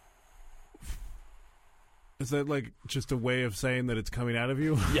 Is that just a way of saying that it's coming out of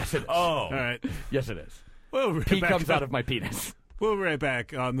you? Yes, it is. Oh. All right. Yes, it is. We'll be Pee back comes up. out of my penis. We'll be right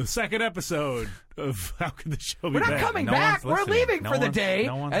back on the second episode of How Can the Show Be We're not Bad? coming No back. one's We're listening. leaving No for the one's- day,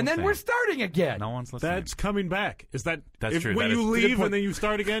 no one's and then listening. we're starting again. No one's listening. That's coming back. Is that That's true. When That you is- leave Good point. and then you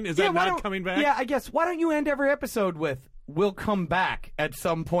start again, is Yeah, that why not don't- coming back? Yeah, I guess. Why don't you end every episode with "We'll come back at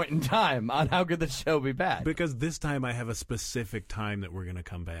some point in time" on How Could the Show Be Bad? Because this time I have a specific time that we're going to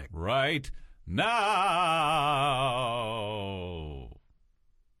come back. Right now.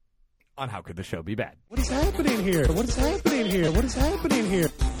 On How Could the Show Be Bad? What is happening here? What is happening here? What is happening here?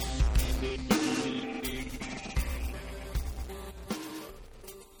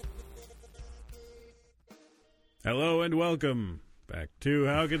 Hello and welcome back to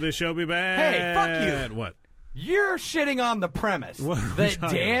How Could the Show Be Bad? Hey, fuck you. What? You're shitting on the premise What are we that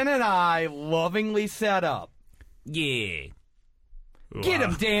talking Dan and I lovingly set up. Yeah. Get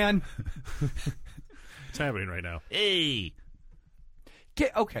him, Dan. What's happening right now? Hey.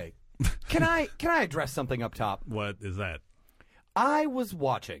 Okay. Can I address something up top? What is that? I was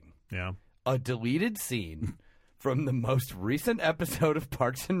watching Yeah. a deleted scene from the most recent episode of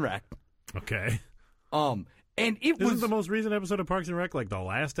Parks and Rec. Okay. And it Isn't was the most recent episode of Parks and Rec like the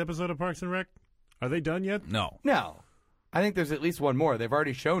last episode of Parks and Rec? Are they done yet? No. no. I think there's at least one more. They've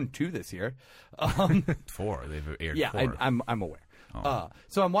already shown 2 this year. 4. They've aired Yeah, 4. I'm aware.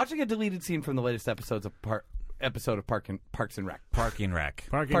 So I'm watching a deleted scene from the latest episodes of Parks and Rec. Parking Wreck.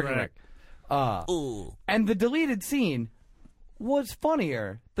 Parking Parks and Rec. Rec. And the deleted scene was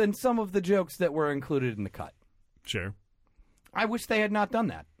funnier than some of the jokes that were included in the cut. Sure. I wish they had not done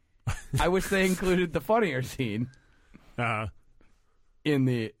that. I wish they included the funnier scene in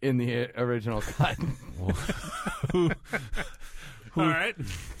the original cut. All right.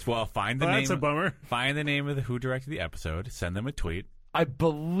 Well, find the Well, name. that's a bummer. Find the name of who directed the episode. Send them a tweet. I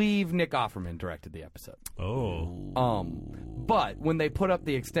believe Nick Offerman directed the episode. Oh. But when they put up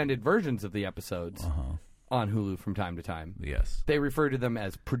the extended versions of the episodes on Hulu from time to time, Yes. they refer to them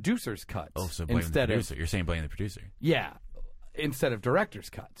as producer's cuts Oh, so blame the instead producer. of You're saying blame the producer. instead of director's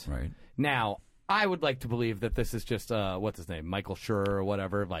cuts. Right. Now, I would like to believe that this is just what's his name, Michael Schur or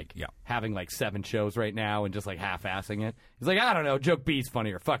whatever, having 7 shows right now and just half-assing it. He's like, I don't know, joke B's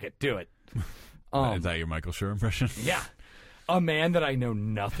funnier. Fuck it, do it. Is that your Michael Schur impression? Yeah, a man that I know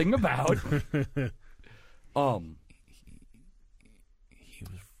nothing about. He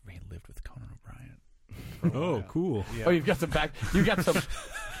lived with Conan O'Brien. Oh, cool. Oh, you've got some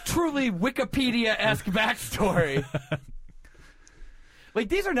truly Wikipedia-esque backstory.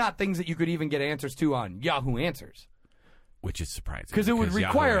 These are not things that you could even get answers to on Yahoo Answers. Which is surprising. Because it would Yahoo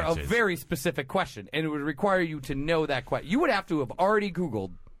require a Answers- very specific question, and it would require you to know that question. You would have to have already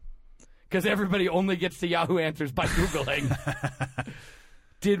Googled, because everybody only gets to Yahoo Answers by Googling.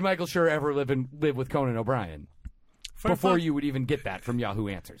 Did Michael Schur ever live with Conan O'Brien? Before you would even get that from Yahoo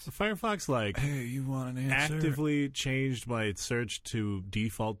Answers. Firefox, Hey, you want an answer? actively changed my search to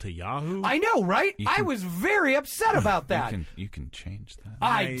default to Yahoo. I know, right? I was very upset about that. You can change that.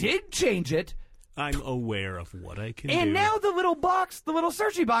 I did change it. I'm aware of what I can And do. now the little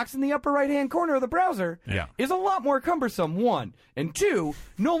searchy box in the upper right-hand corner of the browser Yeah. is a lot more cumbersome, 1. And 2,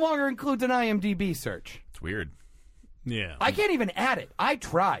 no longer includes an IMDb search. It's weird. Yeah. I can't even add it. I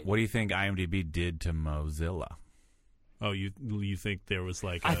tried. What do you think IMDb did to Mozilla? Oh, you think there was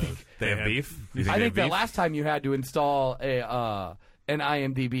I think They have had- beef? You I they think have that beef? last time you had to install an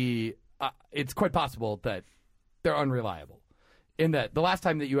IMDb, it's quite possible that they're unreliable. in that the last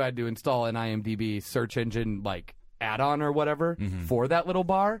time that you had to install an IMDb search engine like add-on or whatever for that little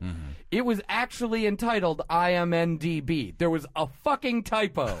bar, it was actually entitled IMDb. There was a fucking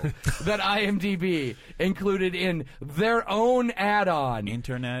typo that IMDb included in their own add-on.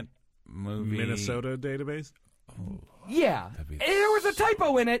 Internet movie Minnesota database? Yeah. There was a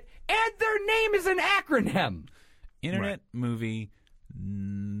typo in it, and their name is an acronym. Internet movie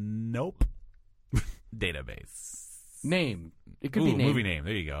nope database. Name. It could be name. Movie name.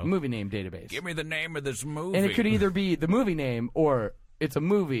 There you go. Movie name database. Give me the name of this movie. And it could either be the movie name or it's a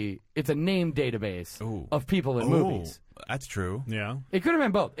movie. It's a name database of people in movies. That's true. Yeah. It could have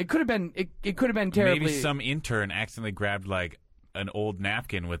been both. It could have been. It could have been terribly. Maybe some intern accidentally grabbed like an old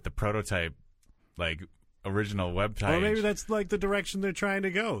napkin with the prototype, like original web page. Or maybe that's like the direction they're trying to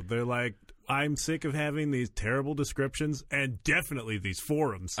go. They're like, I'm sick of having these terrible descriptions and definitely these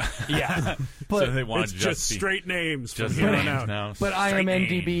forums. Yeah, but so they want it's just straight names from just here on names out. now. But Straight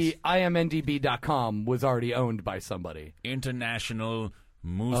IMDb, names. IMDb.com was already owned by somebody. International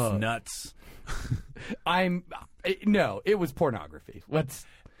Moose Nuts. No, it was pornography. Let's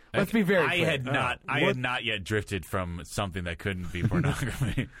be very clear. I had not yet drifted from something that couldn't be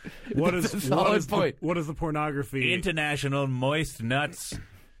pornography. What is point. what is the pornography? International Moist Nuts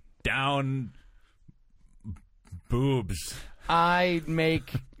down boobs. I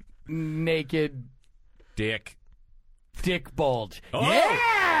make naked Dick bulge. Oh!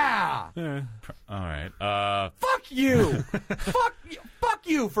 Yeah! All right. Fuck you! Fuck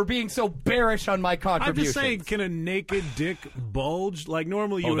you for being so bearish on my I'm contributions. just saying, can a naked dick bulge? Like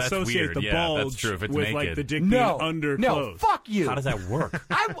normally you that's associate weird. the Yeah, bulge that's true, if it's with naked. like the dick No, being under no, clothes. fuck you. How does that work?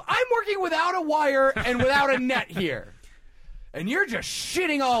 I'm working without a wire and without a net here. And you're just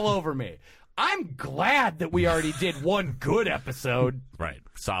shitting all over me. I'm glad that we already did one good episode. Right.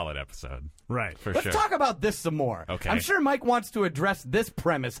 Solid episode. Right. For Let's sure. talk about this some more. Okay. I'm sure Mike wants to address this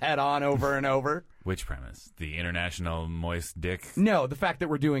premise head on over and over. Which premise? The International Moist Dick? No, the fact that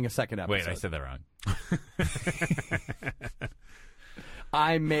we're doing a second episode. Wait, I said that wrong.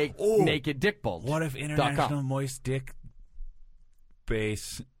 I make naked dick bulge. What if International Moist Dick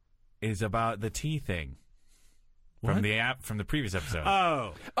Base is about the tea thing? From the previous episode.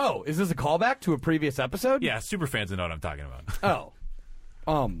 Oh, is this a callback to a previous episode? Yeah, super fans know what I'm talking about.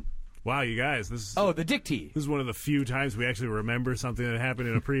 Wow, you guys, the dick tea. This is one of the few times we actually remember something that happened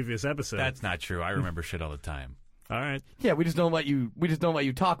in a previous episode. That's not true. I remember shit all the time. All right. Yeah, we just don't let you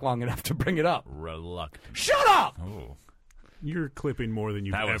talk long enough to bring it up. Reluctant. Shut up! Oh. You're clipping more than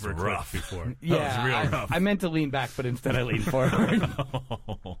you've That was ever rough. clipped before. Yeah, That was real rough. I meant to lean back, but instead I leaned forward.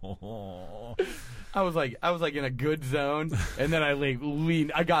 I was like in a good zone, and then I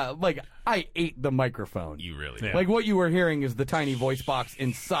leaned. I ate the microphone. You really did. Like what you were hearing is the tiny voice box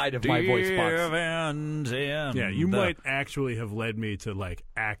inside of my voice box. Yeah, you might actually have led me to like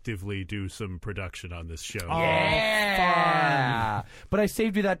actively do some production on this show. Yeah, but I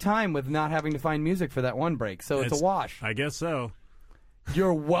saved you that time with not having to find music for that one break, so it's a wash. I guess so.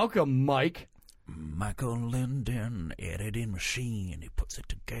 You're welcome, Mike. Michael Linden, editing machine. He puts it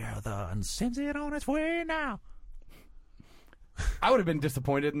together and sends it on its way now. I would have been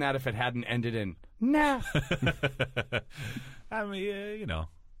disappointed in that if it hadn't ended in nah. I mean,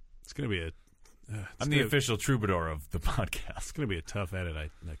 It's going to be I'm the official troubadour of the podcast. It's going to be a tough edit. I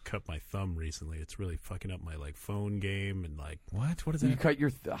cut my thumb recently. It's really fucking up my like phone game and like What? What is You that? cut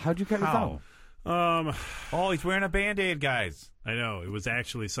your. How'd you cut your thumb? Oh, he's wearing a Band-Aid, guys. I know. It was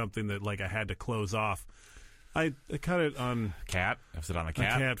actually something that like I had to close off. I cut it on Cat? Is it on a a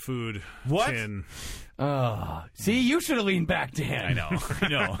cat? cat food What? tin. See, you should have leaned back, Dan.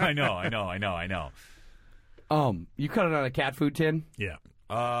 I know. You cut it on a cat food tin? Yeah.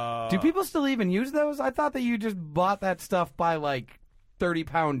 Do people still even use those? I thought that you just bought that stuff by like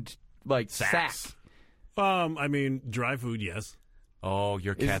 30-pound like sacks. I mean, dry food, yes. Oh,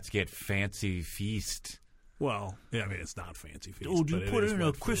 your cats get fancy feast. Well, yeah, I mean, it's not fancy feast. Oh, do but you it put is it in a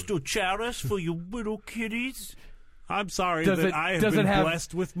wet food. crystal chalice for your little kitties? I'm sorry Does that it- I have does been it have-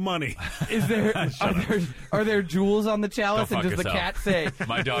 blessed with money. Is there are there jewels on the chalice? Go And fuck does the yourself. cat say,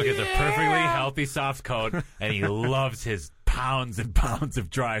 My dog has a perfectly healthy soft coat, and he loves his pounds and pounds of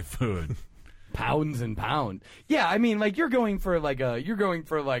dry food. pounds and pounds? Yeah, I mean, like you're going for like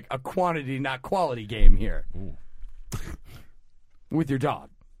a quantity, not quality game here with your dog.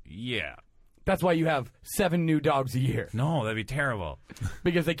 Yeah. That's why you have 7 new dogs a year No, that'd be terrible.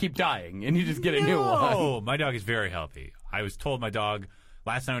 because they keep dying, and you just get a new one. Oh, my dog is very healthy. I was told my dog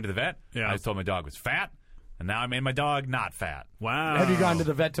last time I went to the vet. Yeah. I was told my dog was fat, and now I made my dog not fat. Wow. Have you gone to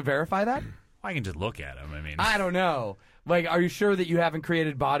the vet to verify that? I can just look at him. I mean, I don't know. Like, are you sure that you haven't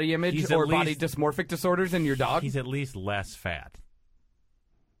created body image He's or at body least- dysmorphic disorders in your dog? he's at least less fat.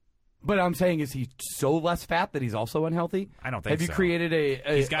 But I'm saying, is he so less fat that he's also unhealthy? I don't think Have you so. created a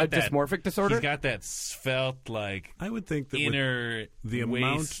dysmorphic disorder? He's got that svelte, like, I would think that inner with the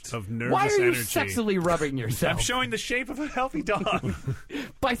waist. amount of nervous Why are you energy. sexually rubbing yourself? I'm showing the shape of a healthy dog.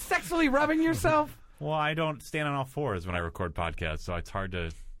 By sexually rubbing yourself? Well, I don't stand on all fours when I record podcasts, so it's hard to...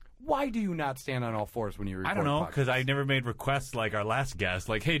 Why do you not stand on all fours when you record I don't know, because podcasts? I never made requests like our last guest.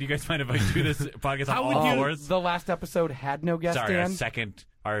 Like, hey, do you guys mind if I do this podcast on How all would you? fours? The last episode had no guest Sorry, our in. second...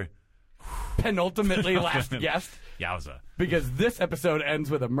 Our Penultimately last guest. Yowza. Because this episode ends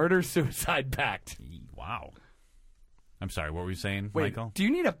with a murder-suicide pact. Wow. I'm sorry, what were you saying, Wait, Michael? do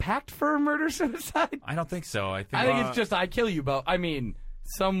you need a pact for a murder-suicide? I don't think so. I I think it's just I kill you both. I mean,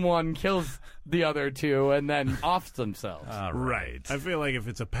 someone kills the other two and then offs themselves. Right. I feel like if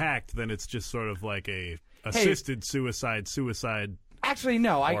it's a pact, then it's just sort of like a assisted suicide. Actually,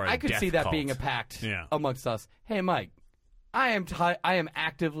 no. Or a I could death see that cult. being a pact Yeah. amongst us. Hey, Mike, I am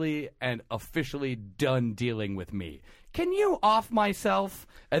actively and officially done dealing with me. Can you off myself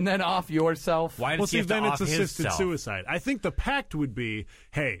and then off yourself? Why Well, does he see, have to then off it's assisted himself? suicide. I think the pact would be,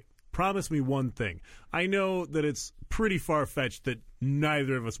 hey, promise me one thing. I know that it's pretty far-fetched that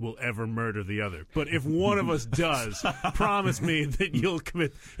neither of us will ever murder the other. But if one of us does, promise me that you'll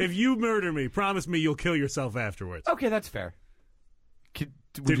commit. If you murder me, promise me you'll kill yourself afterwards. Okay, that's fair.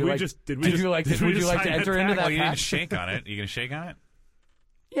 Would you like to enter into that Oh, you didn't pact? shake on it. You going to shake on it?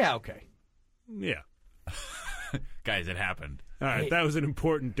 Yeah, okay. Yeah. Guys, it happened. All right, that was an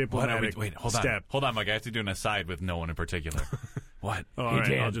important diplomatic Wait, hold step. on. Hold on, Mike. I have to do an aside with no one in particular. What? Oh, all Hey, right,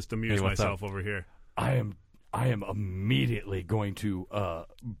 Dan. I'll just amuse Hey, what's myself over here. I am immediately going to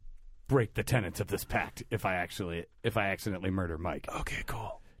break the tenets of this pact if I accidentally murder Mike. Okay,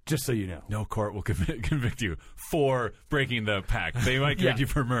 cool. Just so you know. No court will convict you for breaking the pact. They might convict Yeah. you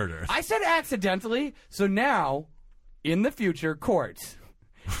for murder. I said accidentally, so now, in the future, courts,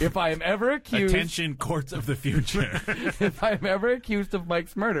 if I am ever accused, Attention, courts of the future. if I am ever accused of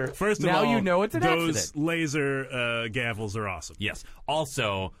Mike's murder, First of now all, you know it's an those accident. laser gavels are awesome. Yes.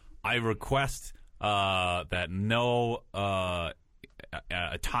 Also, I request that no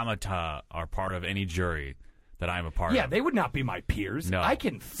automata are part of any jury that I'm a part Yeah, of. they would not be my peers. No, I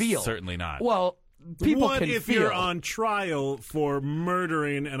can feel. certainly not. Well, people what can if feel. you're on trial for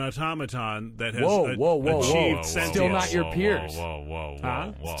murdering an automaton that has Whoa, whoa, whoa, achieved whoa. sentience? Still not your peers.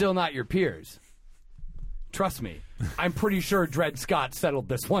 Whoa. Still not your peers. Trust me. I'm pretty sure Dred Scott settled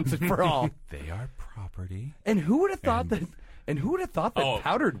this once and for all. They are property. And who would have thought that? And who would have thought that Oh,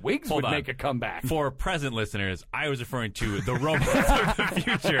 powdered wigs hold would on. make a comeback? For present listeners, I was referring to the robots of the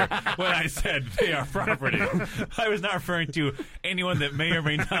future when I said they are property. I was not referring to anyone that may or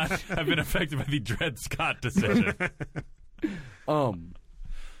may not have been affected by the Dred Scott decision.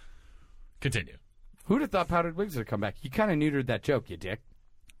 Continue. Who'd have thought powdered wigs would come back? You kind of neutered that joke, you dick.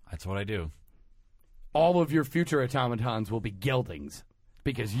 That's what I do. All of your future automatons will be geldings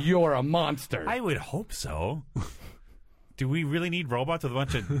because you're a monster. I would hope so. Do we really need robots with a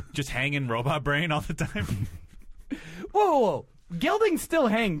bunch of just hanging robot brain all the time? Whoa. Geldings still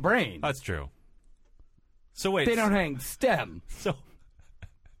hang brain. That's true. So wait. They don't hang stem, So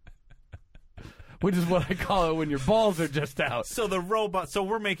which is what I call it when your balls are just out. the robot. So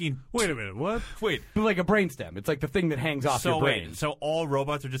we're making. Wait a minute, what? Wait. Like a brain stem. It's like the thing that hangs off So your brain. wait. So all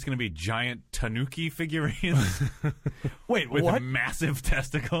robots are just going to be giant Tanuki figurines Wait, with what? massive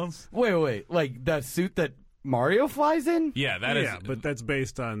testicles? Wait. Like the suit that Mario flies in? Yeah, that is. Yeah, but that's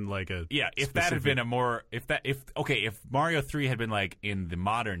based on like a Yeah, if that had been a more if Mario 3 had been like in the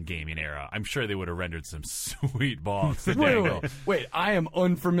modern gaming era, I'm sure they would have rendered some sweet balls to dangle. Wait. I am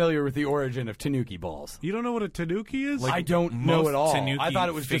unfamiliar with the origin of Tanuki balls. You don't know what a tanuki is? I don't know most at all. Tanuki I thought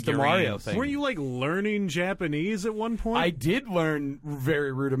it was just a Mario figurines- thing. Weren't you like learning Japanese at one point? I did learn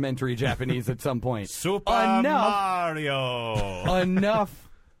very rudimentary Japanese at some point. Super Enough. Mario.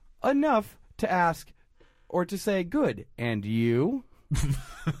 enough to ask or to say good. And you?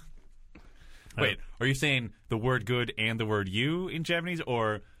 Wait, are you saying the word good and the word you in Japanese,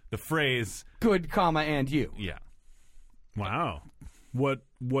 or the phrase Good, comma, and you. yeah? Wow. What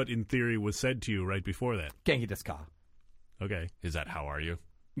in theory was said to you right before that? Genki desu ka? Okay. Is that how are you?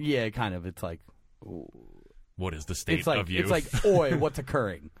 Yeah, kind of. It's like What is the state it's like of you? it's like oi, what's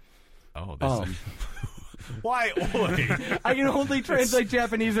occurring? oh, this why oi? I can only translate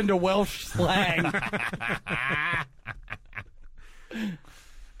Japanese into Welsh slang.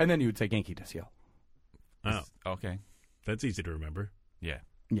 And then you would say Genki desu yo. Oh, Okay, that's easy to remember. yeah.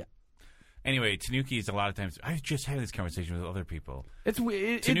 Yeah. Anyway, Tanukis a lot of times. I was just having this conversation with other people. It's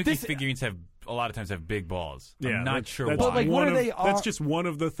Tanuki this, figurines have a lot of times have big balls. Yeah, I'm not sure why. But, like, what are they That's just one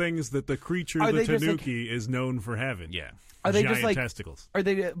of the things that the creature, Are the they just, like- tanuki, is known for having. Yeah. Are they Giant just like testicles? Are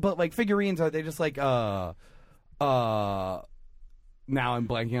they? But like figurines, are they just like now I'm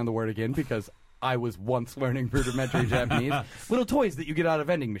blanking on the word again because I was once learning rudimentary Japanese. Little toys that you get out of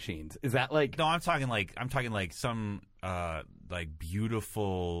vending machines. Is that like? No, I'm talking like some like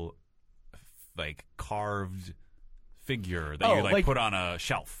beautiful like carved figure that you like put on a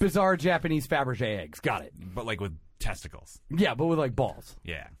shelf, Bizarre Japanese Fabergé eggs. Got it. but like with testicles. Yeah, but with like balls.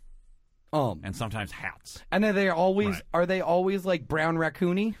 Yeah. And sometimes hats. and then they're always Right. are they always like brown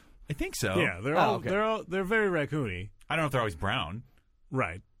raccoony? I think so. Yeah, they're very raccoony. I don't know if they're always brown.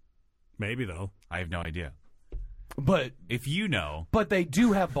 Right. Maybe though. I have no idea. But If you know, they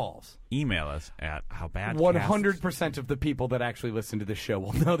do have balls. email us at howbadcast. 100% of the people that actually listen to this show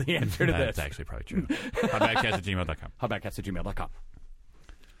will know the answer to That's this. actually probably true. howbadcast@gmail.com. Howbadcast@gmail.com.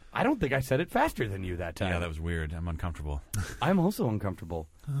 I don't think I said it faster than you that time. Yeah, that was weird. I'm uncomfortable. I'm also uncomfortable.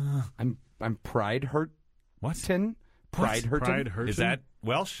 I'm Pride Hurton. What? Pride Hurton. Pride Hurton? Is that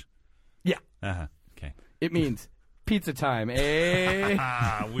Welsh? Yeah. Uh-huh. Okay. It means pizza time. Eh?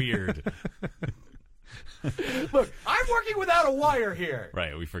 Ah, weird. Look, I'm working without a wire here.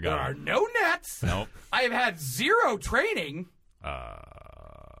 Right, we There forgot. are no nets. Nope. I have had zero training.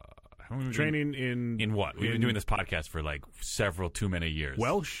 Training in what? We've been doing this podcast for like several too many years.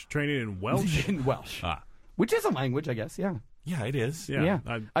 Welsh? Training in Welsh? In Welsh. Ah. Which is a language, I guess, yeah. Yeah, it is. Yeah.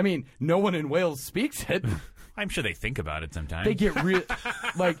 I mean, no one in Wales speaks it. I'm sure they think about it sometimes. They get real,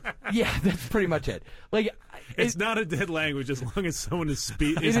 like, yeah, that's pretty much it. Like, It's not a dead language as long as someone is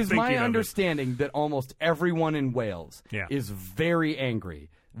speaking. it is my understanding that almost everyone in Wales Yeah. is very angry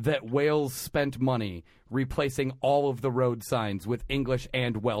that Wales spent money replacing all of the road signs with English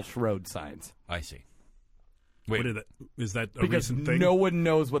and Welsh road signs. I see. What Wait, is that a Because recent thing? no one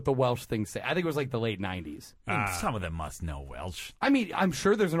knows what the Welsh things say. I think it was like the late 90s. some of them must know Welsh. I mean, I'm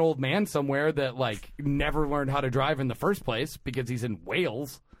sure there's an old man somewhere that, like, never learned how to drive in the first place because he's in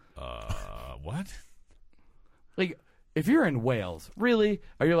Wales. What? Like, if you're in Wales, really?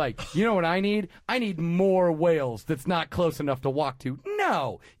 Are you like, you know what I need? I need more Wales that's not close enough to walk to.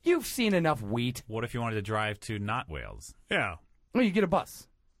 No, you've seen enough wheat. What if you wanted to drive to not Wales? Yeah. Well, you get a bus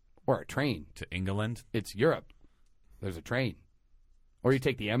or a train. To England? It's Europe. There's a train. Or you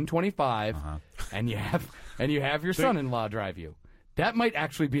take the M25 and you have your son-in-law drive you. That might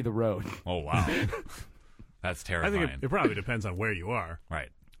actually be the road. Oh, wow. That's I terrifying. think it probably depends on where you are. Right.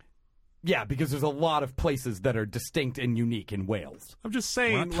 Yeah, because there's a lot of places that are distinct and unique in Wales. I'm just We're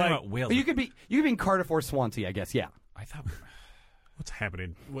saying, not talking like, about Wales. But you could be in Cardiff or Swansea, I guess. Yeah, I thought... what's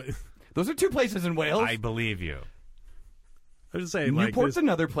happening? those are two places in Wales. I believe you. I'm just saying, like, Newport's this-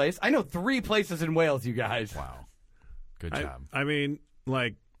 another place. I know 3 places in Wales, you guys. Wow. Good job. I mean,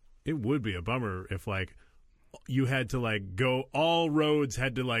 like, it would be a bummer if, like, you had to, like, go, all roads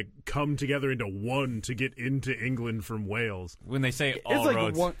had to, like, come together into one to get into England from Wales. When they say all It's like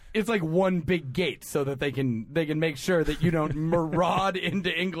roads... it's like one big gate so that they can make sure that you don't maraud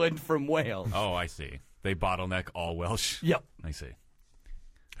into England from Wales. Oh, I see. They bottleneck all Welsh. Yep. I see.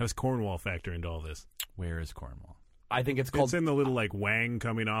 How does Cornwall factor into all this? Where is Cornwall? I think it's called It's in the little, like, wang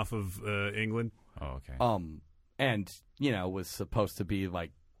coming off of England. Oh, okay. and was supposed to be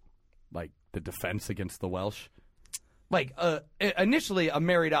like the defense against the Welsh. Like initially a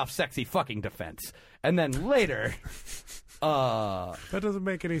married off sexy fucking defense. And then later That doesn't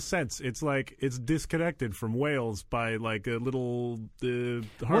make any sense. It's like it's disconnected from Wales by like a little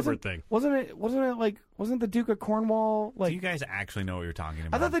harbor thing. Wasn't the Duke of Cornwall like Do you guys actually know what you're talking I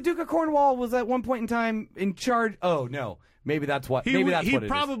about? thought the Duke of Cornwall was at one point in time in charge. Oh no, maybe that's what. Maybe that's what it is.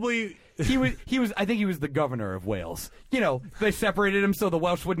 probably He was. I think he was the governor of Wales. You know, they separated him so the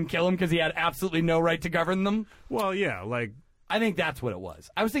Welsh wouldn't kill him because he had absolutely no right to govern them. well, yeah, like I think that's what it was.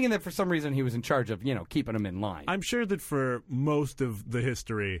 I was thinking that for some reason he was in charge of keeping them in line. I'm sure that for most of the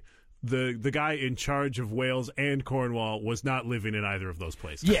history, the guy in charge of Wales and Cornwall was not living in either of those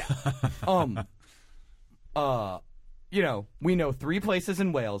places. Yeah. We know 3 places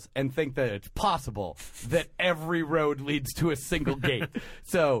in Wales and think that it's possible that every road leads to a single gate.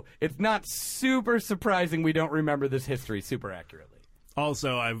 So it's not super surprising we don't remember this history super accurately.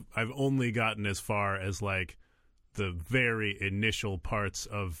 Also, I've only gotten as far as like the very initial parts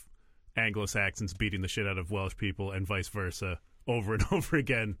of Anglo-Saxons beating the shit out of Welsh people and vice versa over and over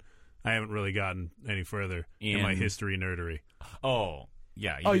again. I haven't really gotten any further in my history nerdery. Oh,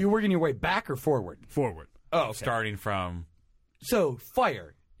 yeah. You're working your way back or forward? Forward. Oh, okay. Starting from... So,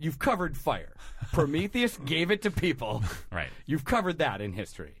 fire. You've covered fire. Prometheus gave it to people. Right. You've covered that in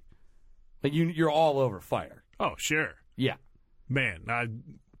history. Like you're all over fire. Oh, sure. Yeah. Man,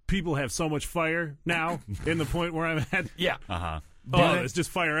 people have so much fire now in the point where I'm at. Yeah. Uh-huh. Oh, there's just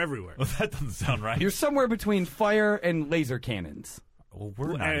fire everywhere. Well, that doesn't sound right. You're somewhere between fire and laser cannons. Well,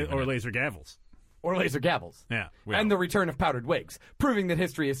 we're not Or laser gavels. Or laser gavels. Yeah. And the return of powdered wigs, proving that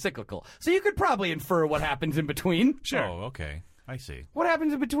history is cyclical. So you could probably infer what happens in between. Sure. Oh, okay. I see. What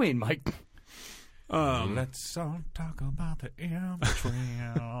happens in between, Mike? Let's talk about the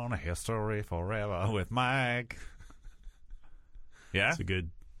in-between history forever with Mike. Yeah? It's a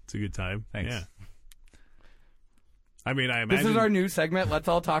good time. Thanks. Yeah. I mean, I imagine... This is our new segment. Let's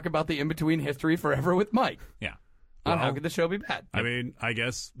all talk about the in-between history forever with Mike. Yeah. On How Could the Show Be Bad? I mean, I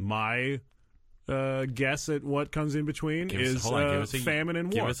guess my guess at what comes in between is famine and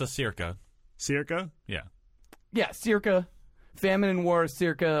war. Give us a circa. Circa? Yeah. Yeah, circa. Famine and war,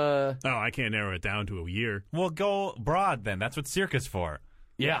 circa. Oh, I can't narrow it down to a year. Well, go broad then. That's what circa's for.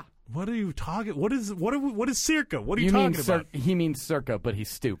 Yeah. What are you talking? What is circa? What are you talking about? He means circa, but he's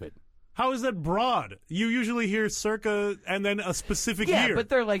stupid. How is that broad? You usually hear circa and then a specific Yeah, year. but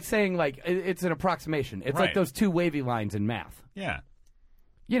they're like saying like it's an approximation. It's like Right. those two wavy lines in math. Yeah.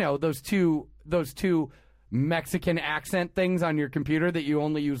 You know, those two Mexican accent things on your computer that you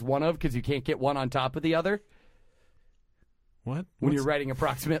only use one of because you can't get one on top of the other. What? When you're writing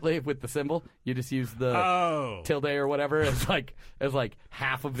approximately with the symbol, you just use the tilde or whatever as like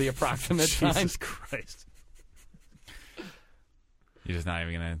half of the approximate sign. Jesus Christ. You're just not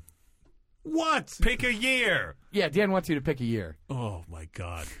even going to... What? Pick a year. Yeah, Dan wants you to pick a year. Oh, my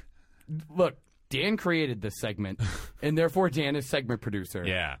God. Look, Dan created this segment, and therefore Dan is segment producer.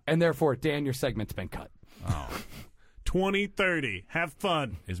 Yeah. And therefore, Dan, your segment's been cut. Oh. 2030. Have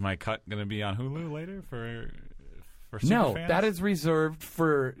fun. Is my cut going to be on Hulu later for No, superfans? that is reserved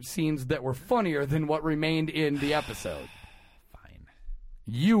for scenes that were funnier than what remained in the episode. Fine.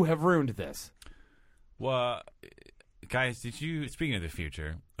 You have ruined this. Well, guys, speaking of the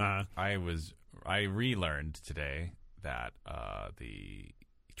future, I relearned today that the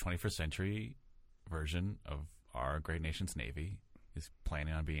 21st century version of our great nation's Navy is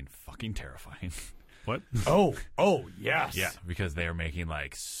planning on being fucking terrifying. What? Oh, yes. Yeah, because they are making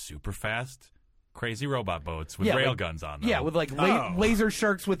like super fast, crazy robot boats with Yeah, rail like- guns on them. Yeah, with like laser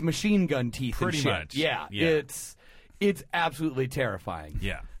sharks with machine gun teeth Pretty and shit. much. Yeah, Yeah. it's absolutely terrifying.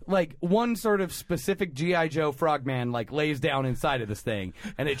 Yeah. Like one sort of specific G.I. Joe frogman like lays down inside of this thing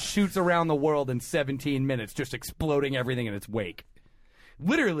and it shoots around the world in 17 minutes, just exploding everything in its wake.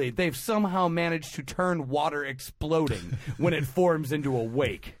 Literally, they've somehow managed to turn water exploding when it forms into a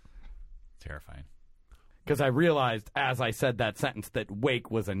wake. Terrifying. Because I realized as I said that sentence that wake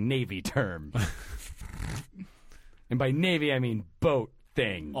was a Navy term. And by Navy, I mean boat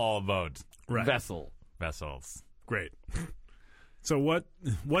thing. All boats. Right. Vessel. Vessels. Great. So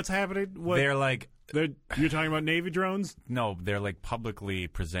what's happening? They're like... You're talking about Navy drones? No, they're like publicly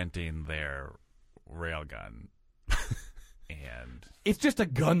presenting their railgun. And... It's just a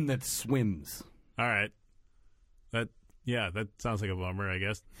gun that swims. All right. That sounds like a bummer, I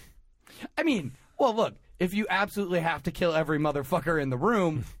guess. I mean, well, look, if you absolutely have to kill every motherfucker in the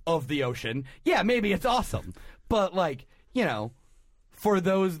room of the ocean, yeah, maybe it's awesome. But, like, you know, for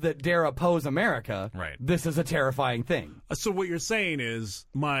those that dare oppose America, Right. This is a terrifying thing. So what you're saying is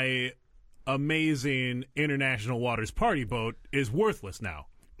my amazing international waters party boat is worthless now.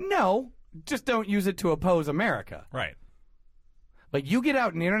 No, just don't use it to oppose America. Right. Like, you get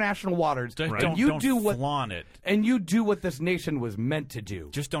out in international waters, Don't, and you don't do what flaunt it. and you do what this nation was meant to do.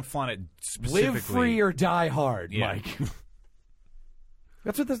 Just don't flaunt it specifically. Live free or die hard, Yeah. Mike.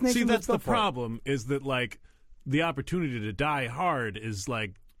 That's what this nation See, was that's the built for. problem is that, like, the opportunity to die hard is,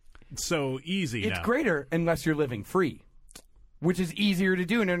 like, so easy It's now. greater unless you're living free, which is easier to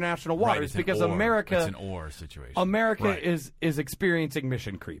do in international Right, waters it's an because or. America It's an or situation. America Right. is experiencing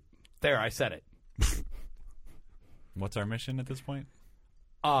mission creep. There, I said it. What's our mission at this point?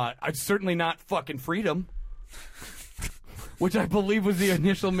 It's certainly not fucking freedom, which I believe was the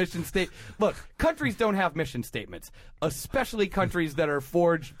initial mission state. Look, countries don't have mission statements, especially countries that are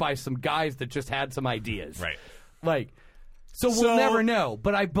forged by some guys that just had some ideas. Right. Like, so we'll never know.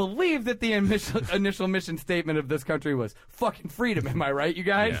 But I believe that the initial mission statement of this country was fucking freedom. Am I right, you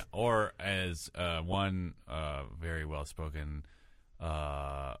guys? Yeah. Or as one very well-spoken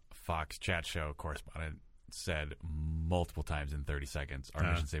Fox chat show correspondent said multiple times in 30 seconds, our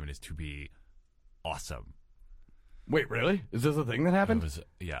mission statement is to be awesome. Wait, really? Is this a thing that happened?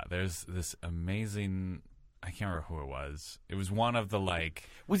 There's this amazing, I can't remember who it was. It was one of the, like...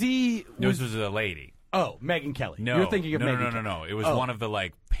 Was he... This was a lady. Oh, Megyn Kelly. No, You're thinking of no, Megyn no, Kelly. no. It was one of the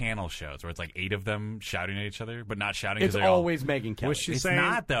like panel shows where it's like 8 of them shouting at each other, but not shouting. It's they're always Megyn Kelly. Was she It's saying?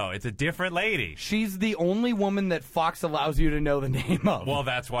 not though. It's a different lady. She's the only woman that Fox allows you to know the name of. Well,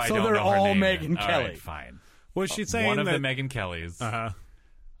 that's why So I don't they're know her all name. Megyn All Kelly. right, fine. Was she saying one of that? the Megyn Kellys?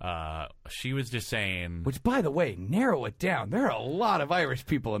 Uh-huh. She was just saying. Which, by the way, narrow it down. There are a lot of Irish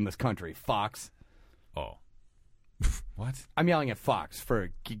people in this country. Fox. Oh, what? I'm yelling at Fox for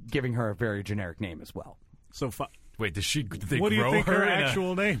giving her a very generic name as well. So, Wait, did they what do you grow think her in a-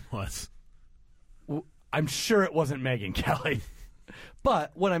 actual name was? I'm sure it wasn't Megyn Kelly.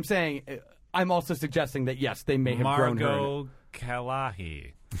 But what I'm saying, I'm also suggesting that, yes, they may have grown her. Margot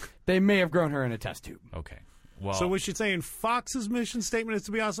Kalahi. They may have grown her in a test tube. Okay. Well, So was she saying Fox's mission statement is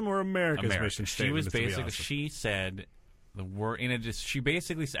to be awesome or America's mission She statement was is to be basically. awesome? She said the word in a. She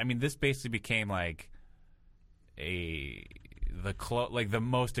basically. I mean, this basically became like the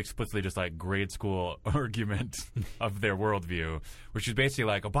most explicitly just like grade school argument of their worldview, which is basically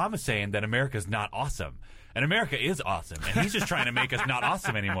like Obama's saying that America's not awesome. And America is awesome. And he's just trying to make us not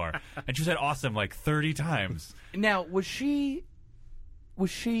awesome anymore. And she said awesome like 30 times. Now, was she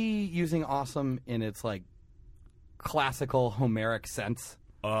using awesome in its, like, classical Homeric sense?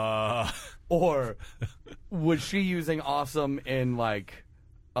 Or was she using awesome in, like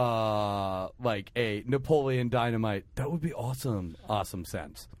a Napoleon Dynamite, that would be awesome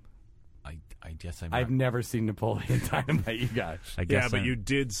sense? I guess I've never seen Napoleon Dynamite, you guys. I guess Yeah, but you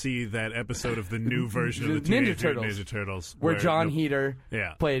did see that episode of the new version of the Ninja Teenage Mutant Turtles. Ninja Turtles, Where John Heater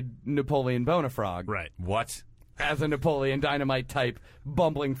Yeah. played Napoleon Bonafrog Right. What? as a Napoleon Dynamite type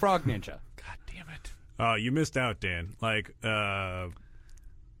bumbling frog ninja. God damn it. Oh, you missed out, Dan. Like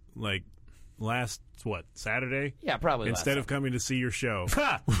last Saturday? Yeah, probably. Instead of coming to see your show.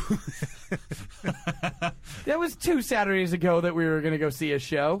 That was 2 Saturdays ago that we were going to go see a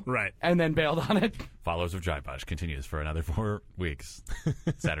show. Right. And then bailed on it. Followers of Jive Bosh continues for another 4 weeks.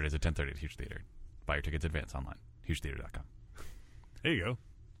 Saturdays at 10:30 at Huge Theater. Buy your tickets in advance online. HugeTheater.com. There you go.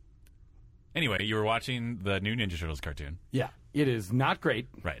 Anyway, you were watching the new Ninja Turtles cartoon. Yeah. It is not great,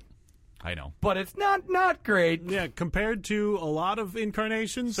 Right. I know. but it's not great. Yeah, compared to a lot of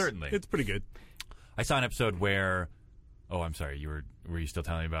incarnations, Certainly. it's pretty good. I saw an episode where... Oh, I'm sorry. Were you still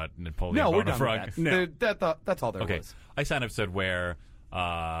telling me about Napoleon No, we're done Bonafrog? with No. that's all there Okay. was. I saw an episode where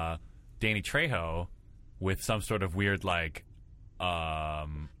Danny Trejo, with some sort of weird, like, I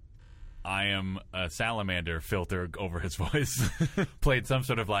am a salamander filter over his voice, played some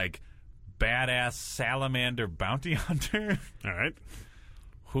sort of, like, badass salamander bounty hunter All right.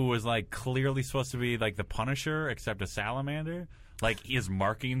 who was, like, clearly supposed to be, like, the Punisher, except a salamander. Like, his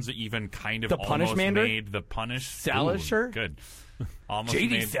markings even kind of The almost Punishmander? made the Punish... Salisher? Ooh, good. Almost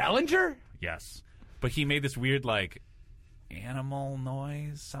J.D. made... Salinger? Yes. But he made this weird, like, animal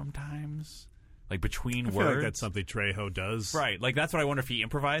noise sometimes. Like, between I feel words. like that's something Trejo does. Right. Like, that's what I wonder if he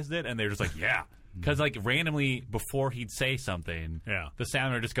improvised it, and they're just like, yeah. Because, like, randomly, before he'd say something, Yeah. the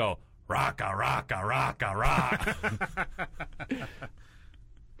sound would just go, rocka, rocka, rocka, rock.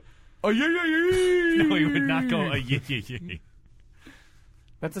 Oh, yeah. No, he would not go, yee.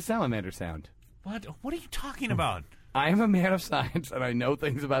 That's a salamander sound. What? What are you talking about? I am a man of science, and I know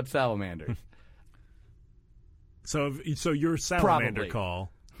things about salamanders. So your salamander Probably.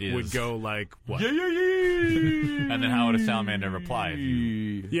 call Is- would go like what? And then how would a salamander reply if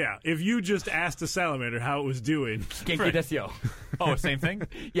you... Yeah, if you just asked a salamander how it was doing. Genki desu yo. Oh, same thing?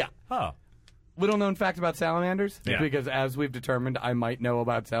 Yeah. Oh. Little known fact about salamanders, Yeah. because as we've determined, I might know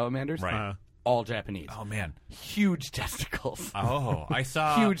about salamanders. Right. All Japanese. Oh, man. Huge testicles. Oh, I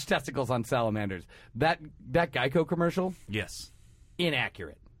saw... Huge testicles on salamanders. That Geico commercial, Yes.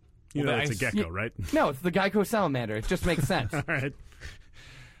 inaccurate. You know, Well, it's a I- gecko, right? No, it's the Geico salamander. It just makes sense. All right.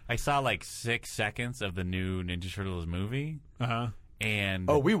 I saw like 6 seconds of the new Ninja Turtles movie, Uh-huh. and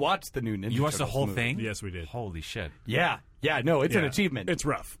Oh, we watched the new Ninja you watched the Turtles whole movie. thing? Yes, we did. Holy shit! Yeah. No, it's an Yeah. achievement. It's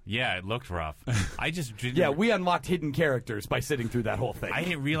rough. Yeah, it looked rough. I just didn't, Yeah, we unlocked hidden characters by sitting through that whole thing. I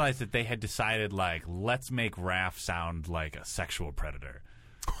didn't realize that they had decided like let's make Raph sound like a sexual predator.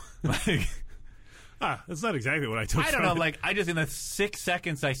 Like That's not exactly what I took I don't from know, it. like I just in the 6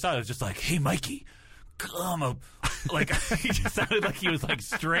 seconds I saw it was just like, hey Mikey, come up. Like he just sounded like he was like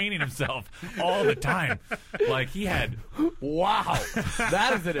straining himself all the time. Like he had Wow.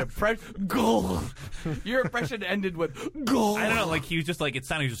 That is an impression. Goal. Your impression ended with goal. I don't know, like he was just like it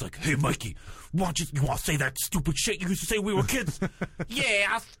sounded just like, hey Mikey, you want to say that stupid shit you used to say when we were kids?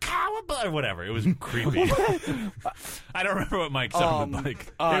 Yeah, cowabunga or whatever. It was creepy. I don't remember what Mike sounded like.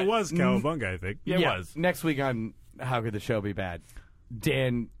 it was Cowabunga, I think. Yeah, it was. Next week on How Could the Show Be Bad,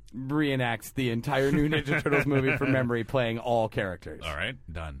 Dan reenacts the entire new Ninja Turtles movie from memory, playing all characters. All right,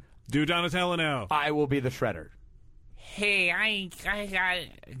 done. Do Donatello now. I will be the Shredder. Hey, I got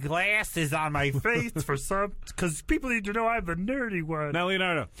glasses on my face for some, because people need to know I'm the nerdy one. Now,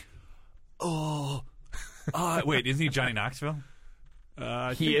 Leonardo. Wait, isn't he Johnny Knoxville?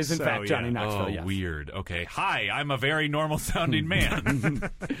 He is, in fact, Johnny Knoxville, yes. Weird. Okay. Hi, I'm a very normal-sounding man.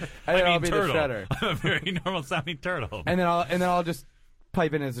 I'll be turtle. the Shredder. I'm a very normal-sounding turtle. And then I'll just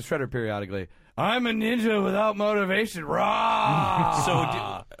pipe in as the Shredder periodically. I'm a ninja without motivation. Rah!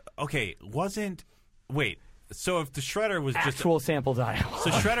 So if the Shredder was just actual sample dialogue. So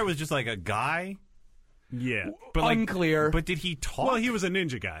Shredder was just like a guy? Yeah. But like, unclear. But did he talk? Well, he was a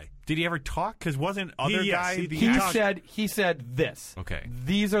ninja guy. Did he ever talk? Because wasn't other guy... He said this. Okay.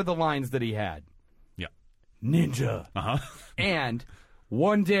 These are the lines that he had. Yeah. Ninja. Uh-huh. And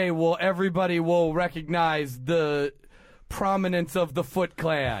one day everybody will recognize the prominence of the Foot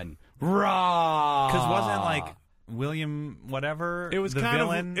Clan. Rah! Because wasn't like William whatever It was the kind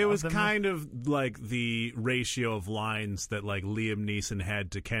villain of. It was of the kind of like the ratio of lines that like Liam Neeson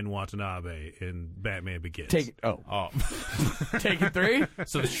had to Ken Watanabe in Batman Begins. Take it. Oh. Take it 3.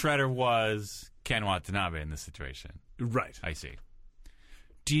 So the Shredder was Ken Watanabe in this situation. Right. I see.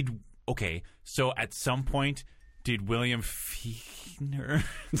 So at some point, did William Fichtner,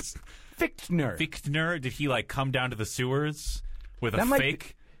 did he like come down to the sewers with a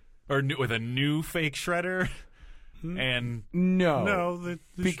fake, with a new fake Shredder? And no,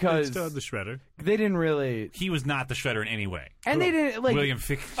 because they still had the Shredder. They didn't really. He was not the Shredder in any way, and they didn't like William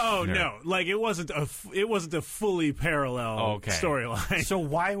Fichtner. Oh no! Like it wasn't a fully parallel storyline. So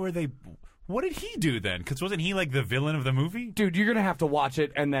why were they? What did he do then? Because wasn't he like the villain of the movie? Dude, you're gonna have to watch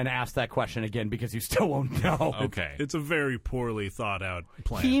it and then ask that question again because you still won't know. Okay, it's a very poorly thought out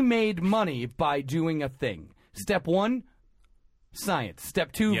plan. He made money by doing a thing. Step 1, science.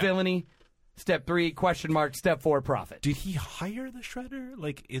 Step 2, villainy. Step 3, question mark. Step 4, profit. Did he hire the Shredder?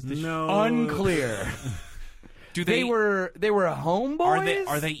 Like, is the unclear? They were homeboys?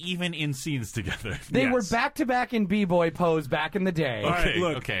 Are they even in scenes together? They were back to back in B-boy pose back in the day. All right,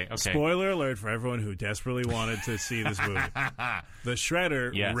 look. Okay. Spoiler alert for everyone who desperately wanted to see this movie. The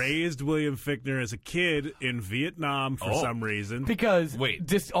Shredder raised William Fichtner as a kid in Vietnam for some reason. Because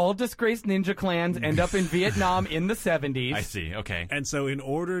all disgraced ninja clans end up in Vietnam in the 70s. I see. Okay. And so, in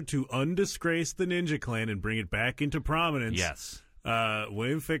order to undisgrace the ninja clan and bring it back into prominence,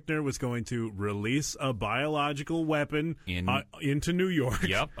 William Fichtner was going to release a biological weapon into New York.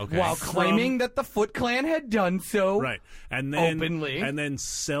 Yep. Okay. While claiming that the Foot Clan had done so, right, and then openly, and then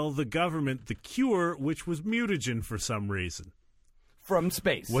sell the government the cure, which was mutagen for some reason. From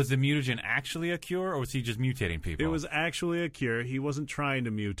space. Was the mutagen actually a cure, or was he just mutating people? It was actually a cure. He wasn't trying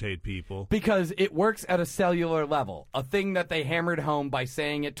to mutate people. Because it works at a cellular level. A thing that they hammered home by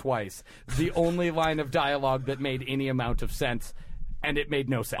saying it twice. The only line of dialogue that made any amount of sense. And it made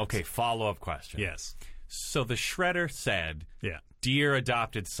no sense. Okay, follow-up question. Yes. So the Shredder said, "Dear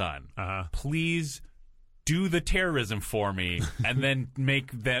adopted son, please do the terrorism for me, and then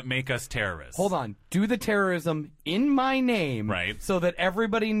make us terrorists." Hold on. Do the terrorism in my name, right? So that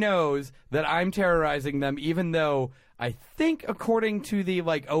everybody knows that I'm terrorizing them, even though I think, according to the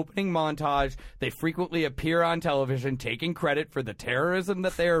opening montage, they frequently appear on television taking credit for the terrorism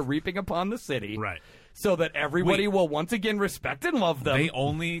that they are reaping upon the city. Right. So that everybody will once again respect and love them. They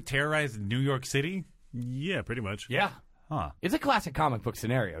only terrorize New York City? Yeah, pretty much. Yeah. Huh. It's a classic comic book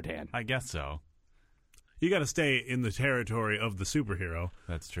scenario, Dan. I guess so. You got to stay in the territory of the superhero.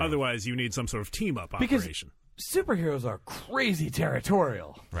 That's true. Otherwise, you need some sort of team-up operation. Superheroes are crazy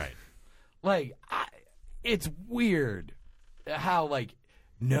territorial. Right. It's weird how,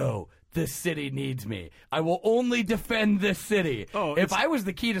 no, this city needs me. I will only defend this city. If I was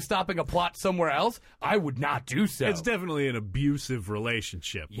the key to stopping a plot somewhere else, I would not do so. It's definitely an abusive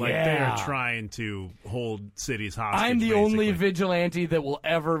relationship. They are trying to hold cities hostage. I'm the only vigilante that will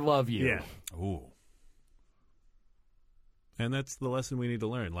ever love you. Yeah. Ooh. And that's the lesson we need to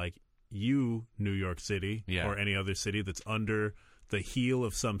learn. You, New York City, or any other city that's under the heel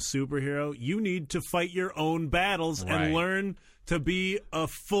of some superhero, you need to fight your own battles and learn to be a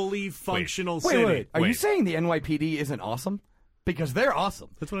fully functional city. Wait. Are you saying the NYPD isn't awesome? Because they're awesome.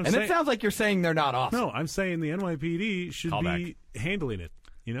 That's what I'm saying. And it sounds like you're saying they're not awesome. No, I'm saying the NYPD should be handling it,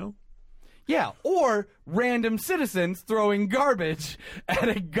 Yeah, or random citizens throwing garbage at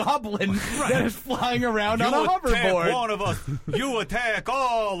a goblin that is flying around on a hoverboard. Attack one of us. You attack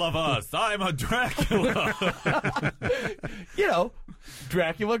all of us. I'm a Dracula.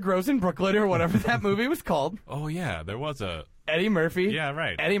 Dracula Grows in Brooklyn or whatever that movie was called. Oh, yeah. There was a... Eddie Murphy. Yeah,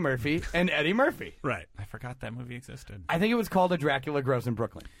 right. Eddie Murphy and Eddie Murphy. Right. I forgot that movie existed. I think it was called A Dracula Grows in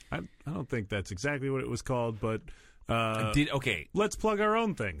Brooklyn. I don't think that's exactly what it was called, but Okay. Let's plug our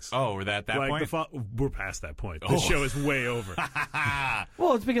own things. Oh, we're at that like point? we're past that point. This show is way over.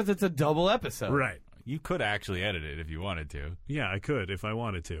 Well, it's because it's a double episode. Right. You could actually edit it if you wanted to. Yeah, I could if I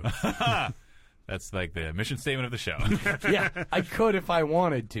wanted to. That's like the mission statement of the show. Yeah, I could if I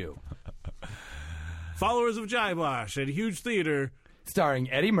wanted to. Followers of Jibosh at Huge Theater. Starring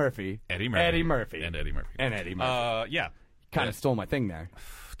Eddie Murphy. Eddie Murphy. Eddie Murphy. And Eddie Murphy. And Eddie Murphy. Yeah. Kind of stole my thing there.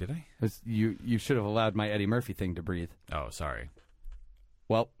 Did I? You should have allowed my Eddie Murphy thing to breathe. Oh, sorry.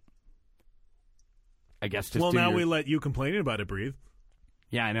 Well, I guess just Well, do now your- we let you complaining about it breathe.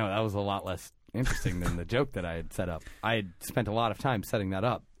 Yeah, I know. That was a lot less interesting than the joke that I had set up. I had spent a lot of time setting that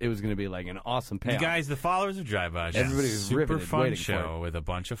up. It was going to be like an awesome You payoff. guys, the followers of Jibosh. Everybody was super riveted, fun waiting for show it. with a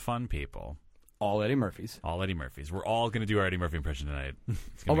bunch of fun people. All Eddie Murphys. All Eddie Murphys. We're all going to do our Eddie Murphy impression tonight.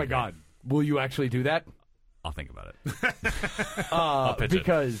 It's gonna Oh, be my great. God. Will you actually do that? I'll think about it. pitch it.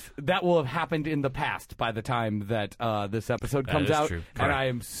 Because that will have happened in the past by the time that this episode That comes is out. true. And Correct. I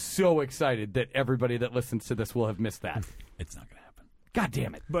am so excited that everybody that listens to this will have missed that. It's not going to happen. God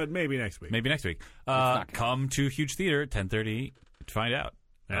damn it. But maybe next week. Maybe next week. not gonna Come to Huge Theater at 10:30 to find out.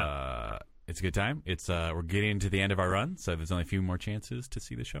 Yeah. It's a good time. It's we're getting to the end of our run, so there's only a few more chances to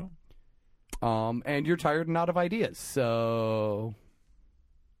see the show. And you're tired and out of ideas, so...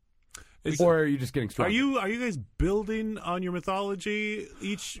 Is- Or are you just getting stronger? Are you guys building on your mythology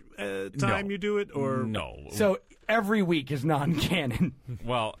each time No. you do it, or No. So every week is non-canon.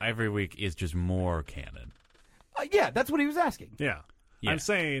 Well, every week is just more canon. Yeah, that's what he was asking. Yeah. Yeah. I'm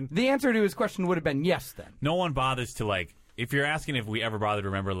saying The answer to his question would have been yes then. No one bothers to, like, if you're asking if we ever bothered to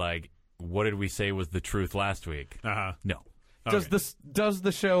remember, like, what did we say was the truth last week? No. Does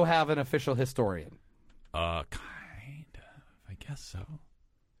the show have an official historian? Kind of. I guess so.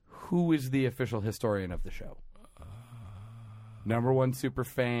 Who is the official historian of the show? Number one super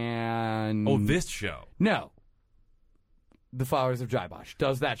fan. Oh, this show. No. The Followers of Jibosh.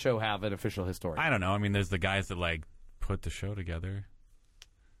 Does that show have an official historian? I don't know. I mean, there's the guys that, like, put the show together.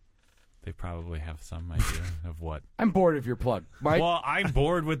 They probably have some idea of what. I'm bored of your plug, Mike. Well, I'm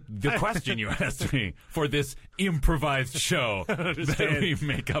bored with the question you asked me for this improvised show that we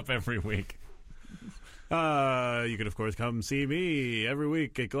make up every week. you can of course come see me every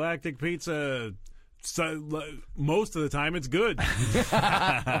week at Galactic Pizza. So, most of the time, it's good.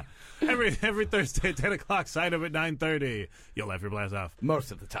 every Thursday at 10 o'clock. Sign up at 9:30. You'll laugh your blast off.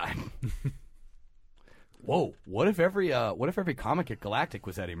 Most of the time. Whoa! What if every comic at Galactic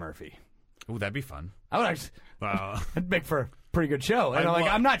was Eddie Murphy? Ooh, that'd be fun. I would actually. Wow. It'd make for a pretty good show. And well,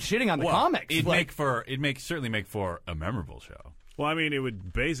 I'm not shitting on the comics. It'd certainly make for a memorable show. Well, I mean, it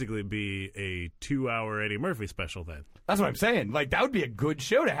would basically be a 2-hour Eddie Murphy special then. That's what I'm saying. Like that would be a good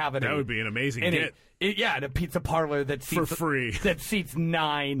show to have. That would be an amazing in get. in a pizza parlor that For seats free. That seats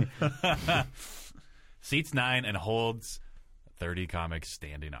 9. Seats 9 and holds 30 comics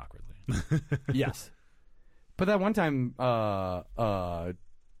standing awkwardly. Yes. But that one time,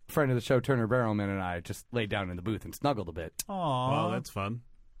 friend of the show, Turner Barrelman, and I just laid down in the booth and snuggled a bit. Well, that's fun.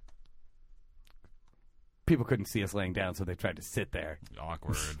 People couldn't see us laying down, so they tried to sit there.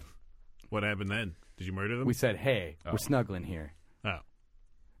 Awkward. What happened then? Did you murder them? We said, hey, we're snuggling here. Oh.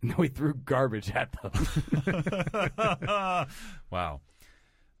 And then we threw garbage at them. Wow.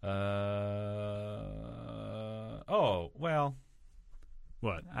 Oh, well,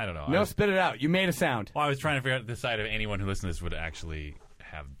 What? I don't know. No, spit it out. You made a sound. Well, I was trying to figure out the side of anyone who listens to this would actually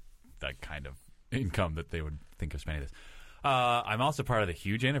have that kind of income that they would think of spending this. I'm also part of the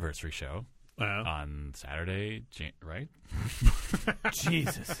Huge Anniversary Show on Saturday, right?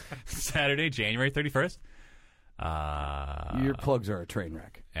 Jesus. Saturday, January 31st. Your plugs are a train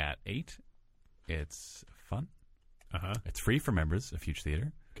wreck. At 8. It's fun. Uh-huh. It's free for members of Huge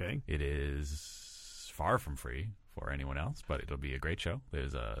Theater. Okay. It is far from free for anyone else, but it'll be a great show.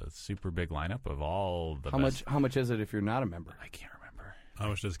 There's a super big lineup of all the best. How much is it if you're not a member? I can't remember. How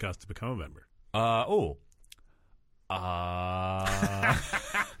much does it cost to become a member?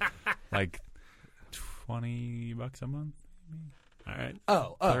 Like $20 a month, maybe. All right.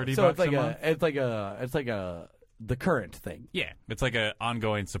 Oh, $30 so it's a month? it's like the current thing. Yeah, it's like an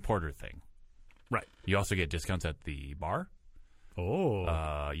ongoing supporter thing. Right. You also get discounts at the bar.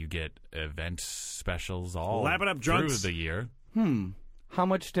 Oh. You get event specials all Lap it up, through drunks. the year. How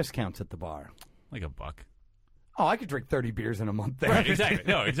much discounts at the bar? Like $1. Oh, I could drink 30 beers in a month there. Right, exactly.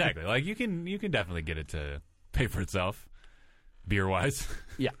 No, exactly. Like you can definitely get it to pay for itself, beer wise.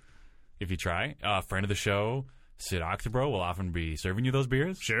 Yeah. If you try. Friend of the show, Sid Octobro, will often be serving you those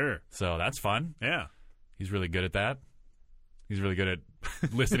beers. Sure. So that's fun. Yeah. He's really good at that. He's really good at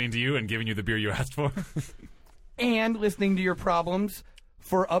listening to you and giving you the beer you asked for. And listening to your problems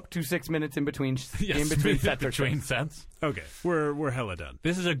for up to 6 minutes in between Yes, in between sets. between sets. Okay, we're hella done.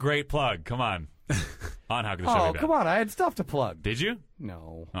 This is a great plug. Come on. On How Could the Show Oh, Be Bad? come on! I had stuff to plug. Did you?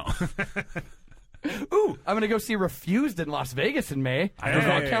 No. Oh. Ooh, I'm gonna go see Refused in Las Vegas in May. Does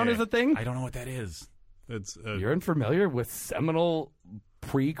that count as a thing? I don't know what that is. It's You're unfamiliar with seminal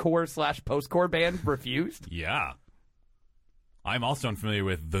pre-core / post-core band Refused? Yeah. I'm also unfamiliar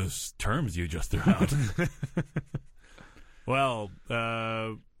with those terms you just threw out. well,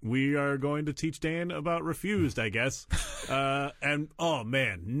 we are going to teach Dan about Refused, I guess. And oh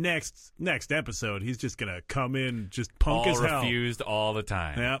man, next episode, he's just gonna come in just punk all as hell. Refused all the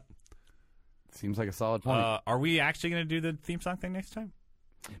time. Yep. Seems like a solid point. Are we actually going to do the theme song thing next time?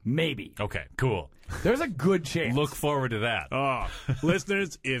 Maybe. Okay, cool. There's a good chance. Look forward to that. Oh,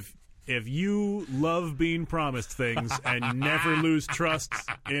 listeners, if you love being promised things and never lose trust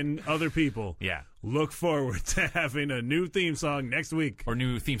in other people, Yeah. look forward to having a new theme song next week Or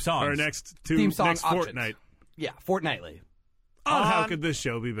new theme songs. or next Theme song options. fortnight. Yeah, fortnightly. On How Could This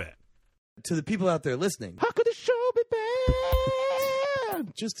Show Be Bad? To the people out there listening, how could the show be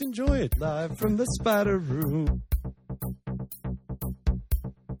bad? Just enjoy it live from the Spider Room.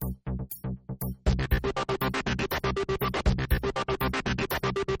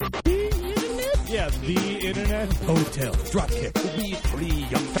 Yeah, the internet. Hotel, dropkick, We three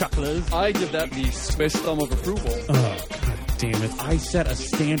young chucklers. I give that the Swiss thumb of approval. Oh, God damn it. I set a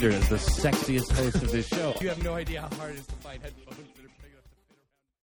standard as the sexiest host of this show. You have no idea how hard it is to find headphones.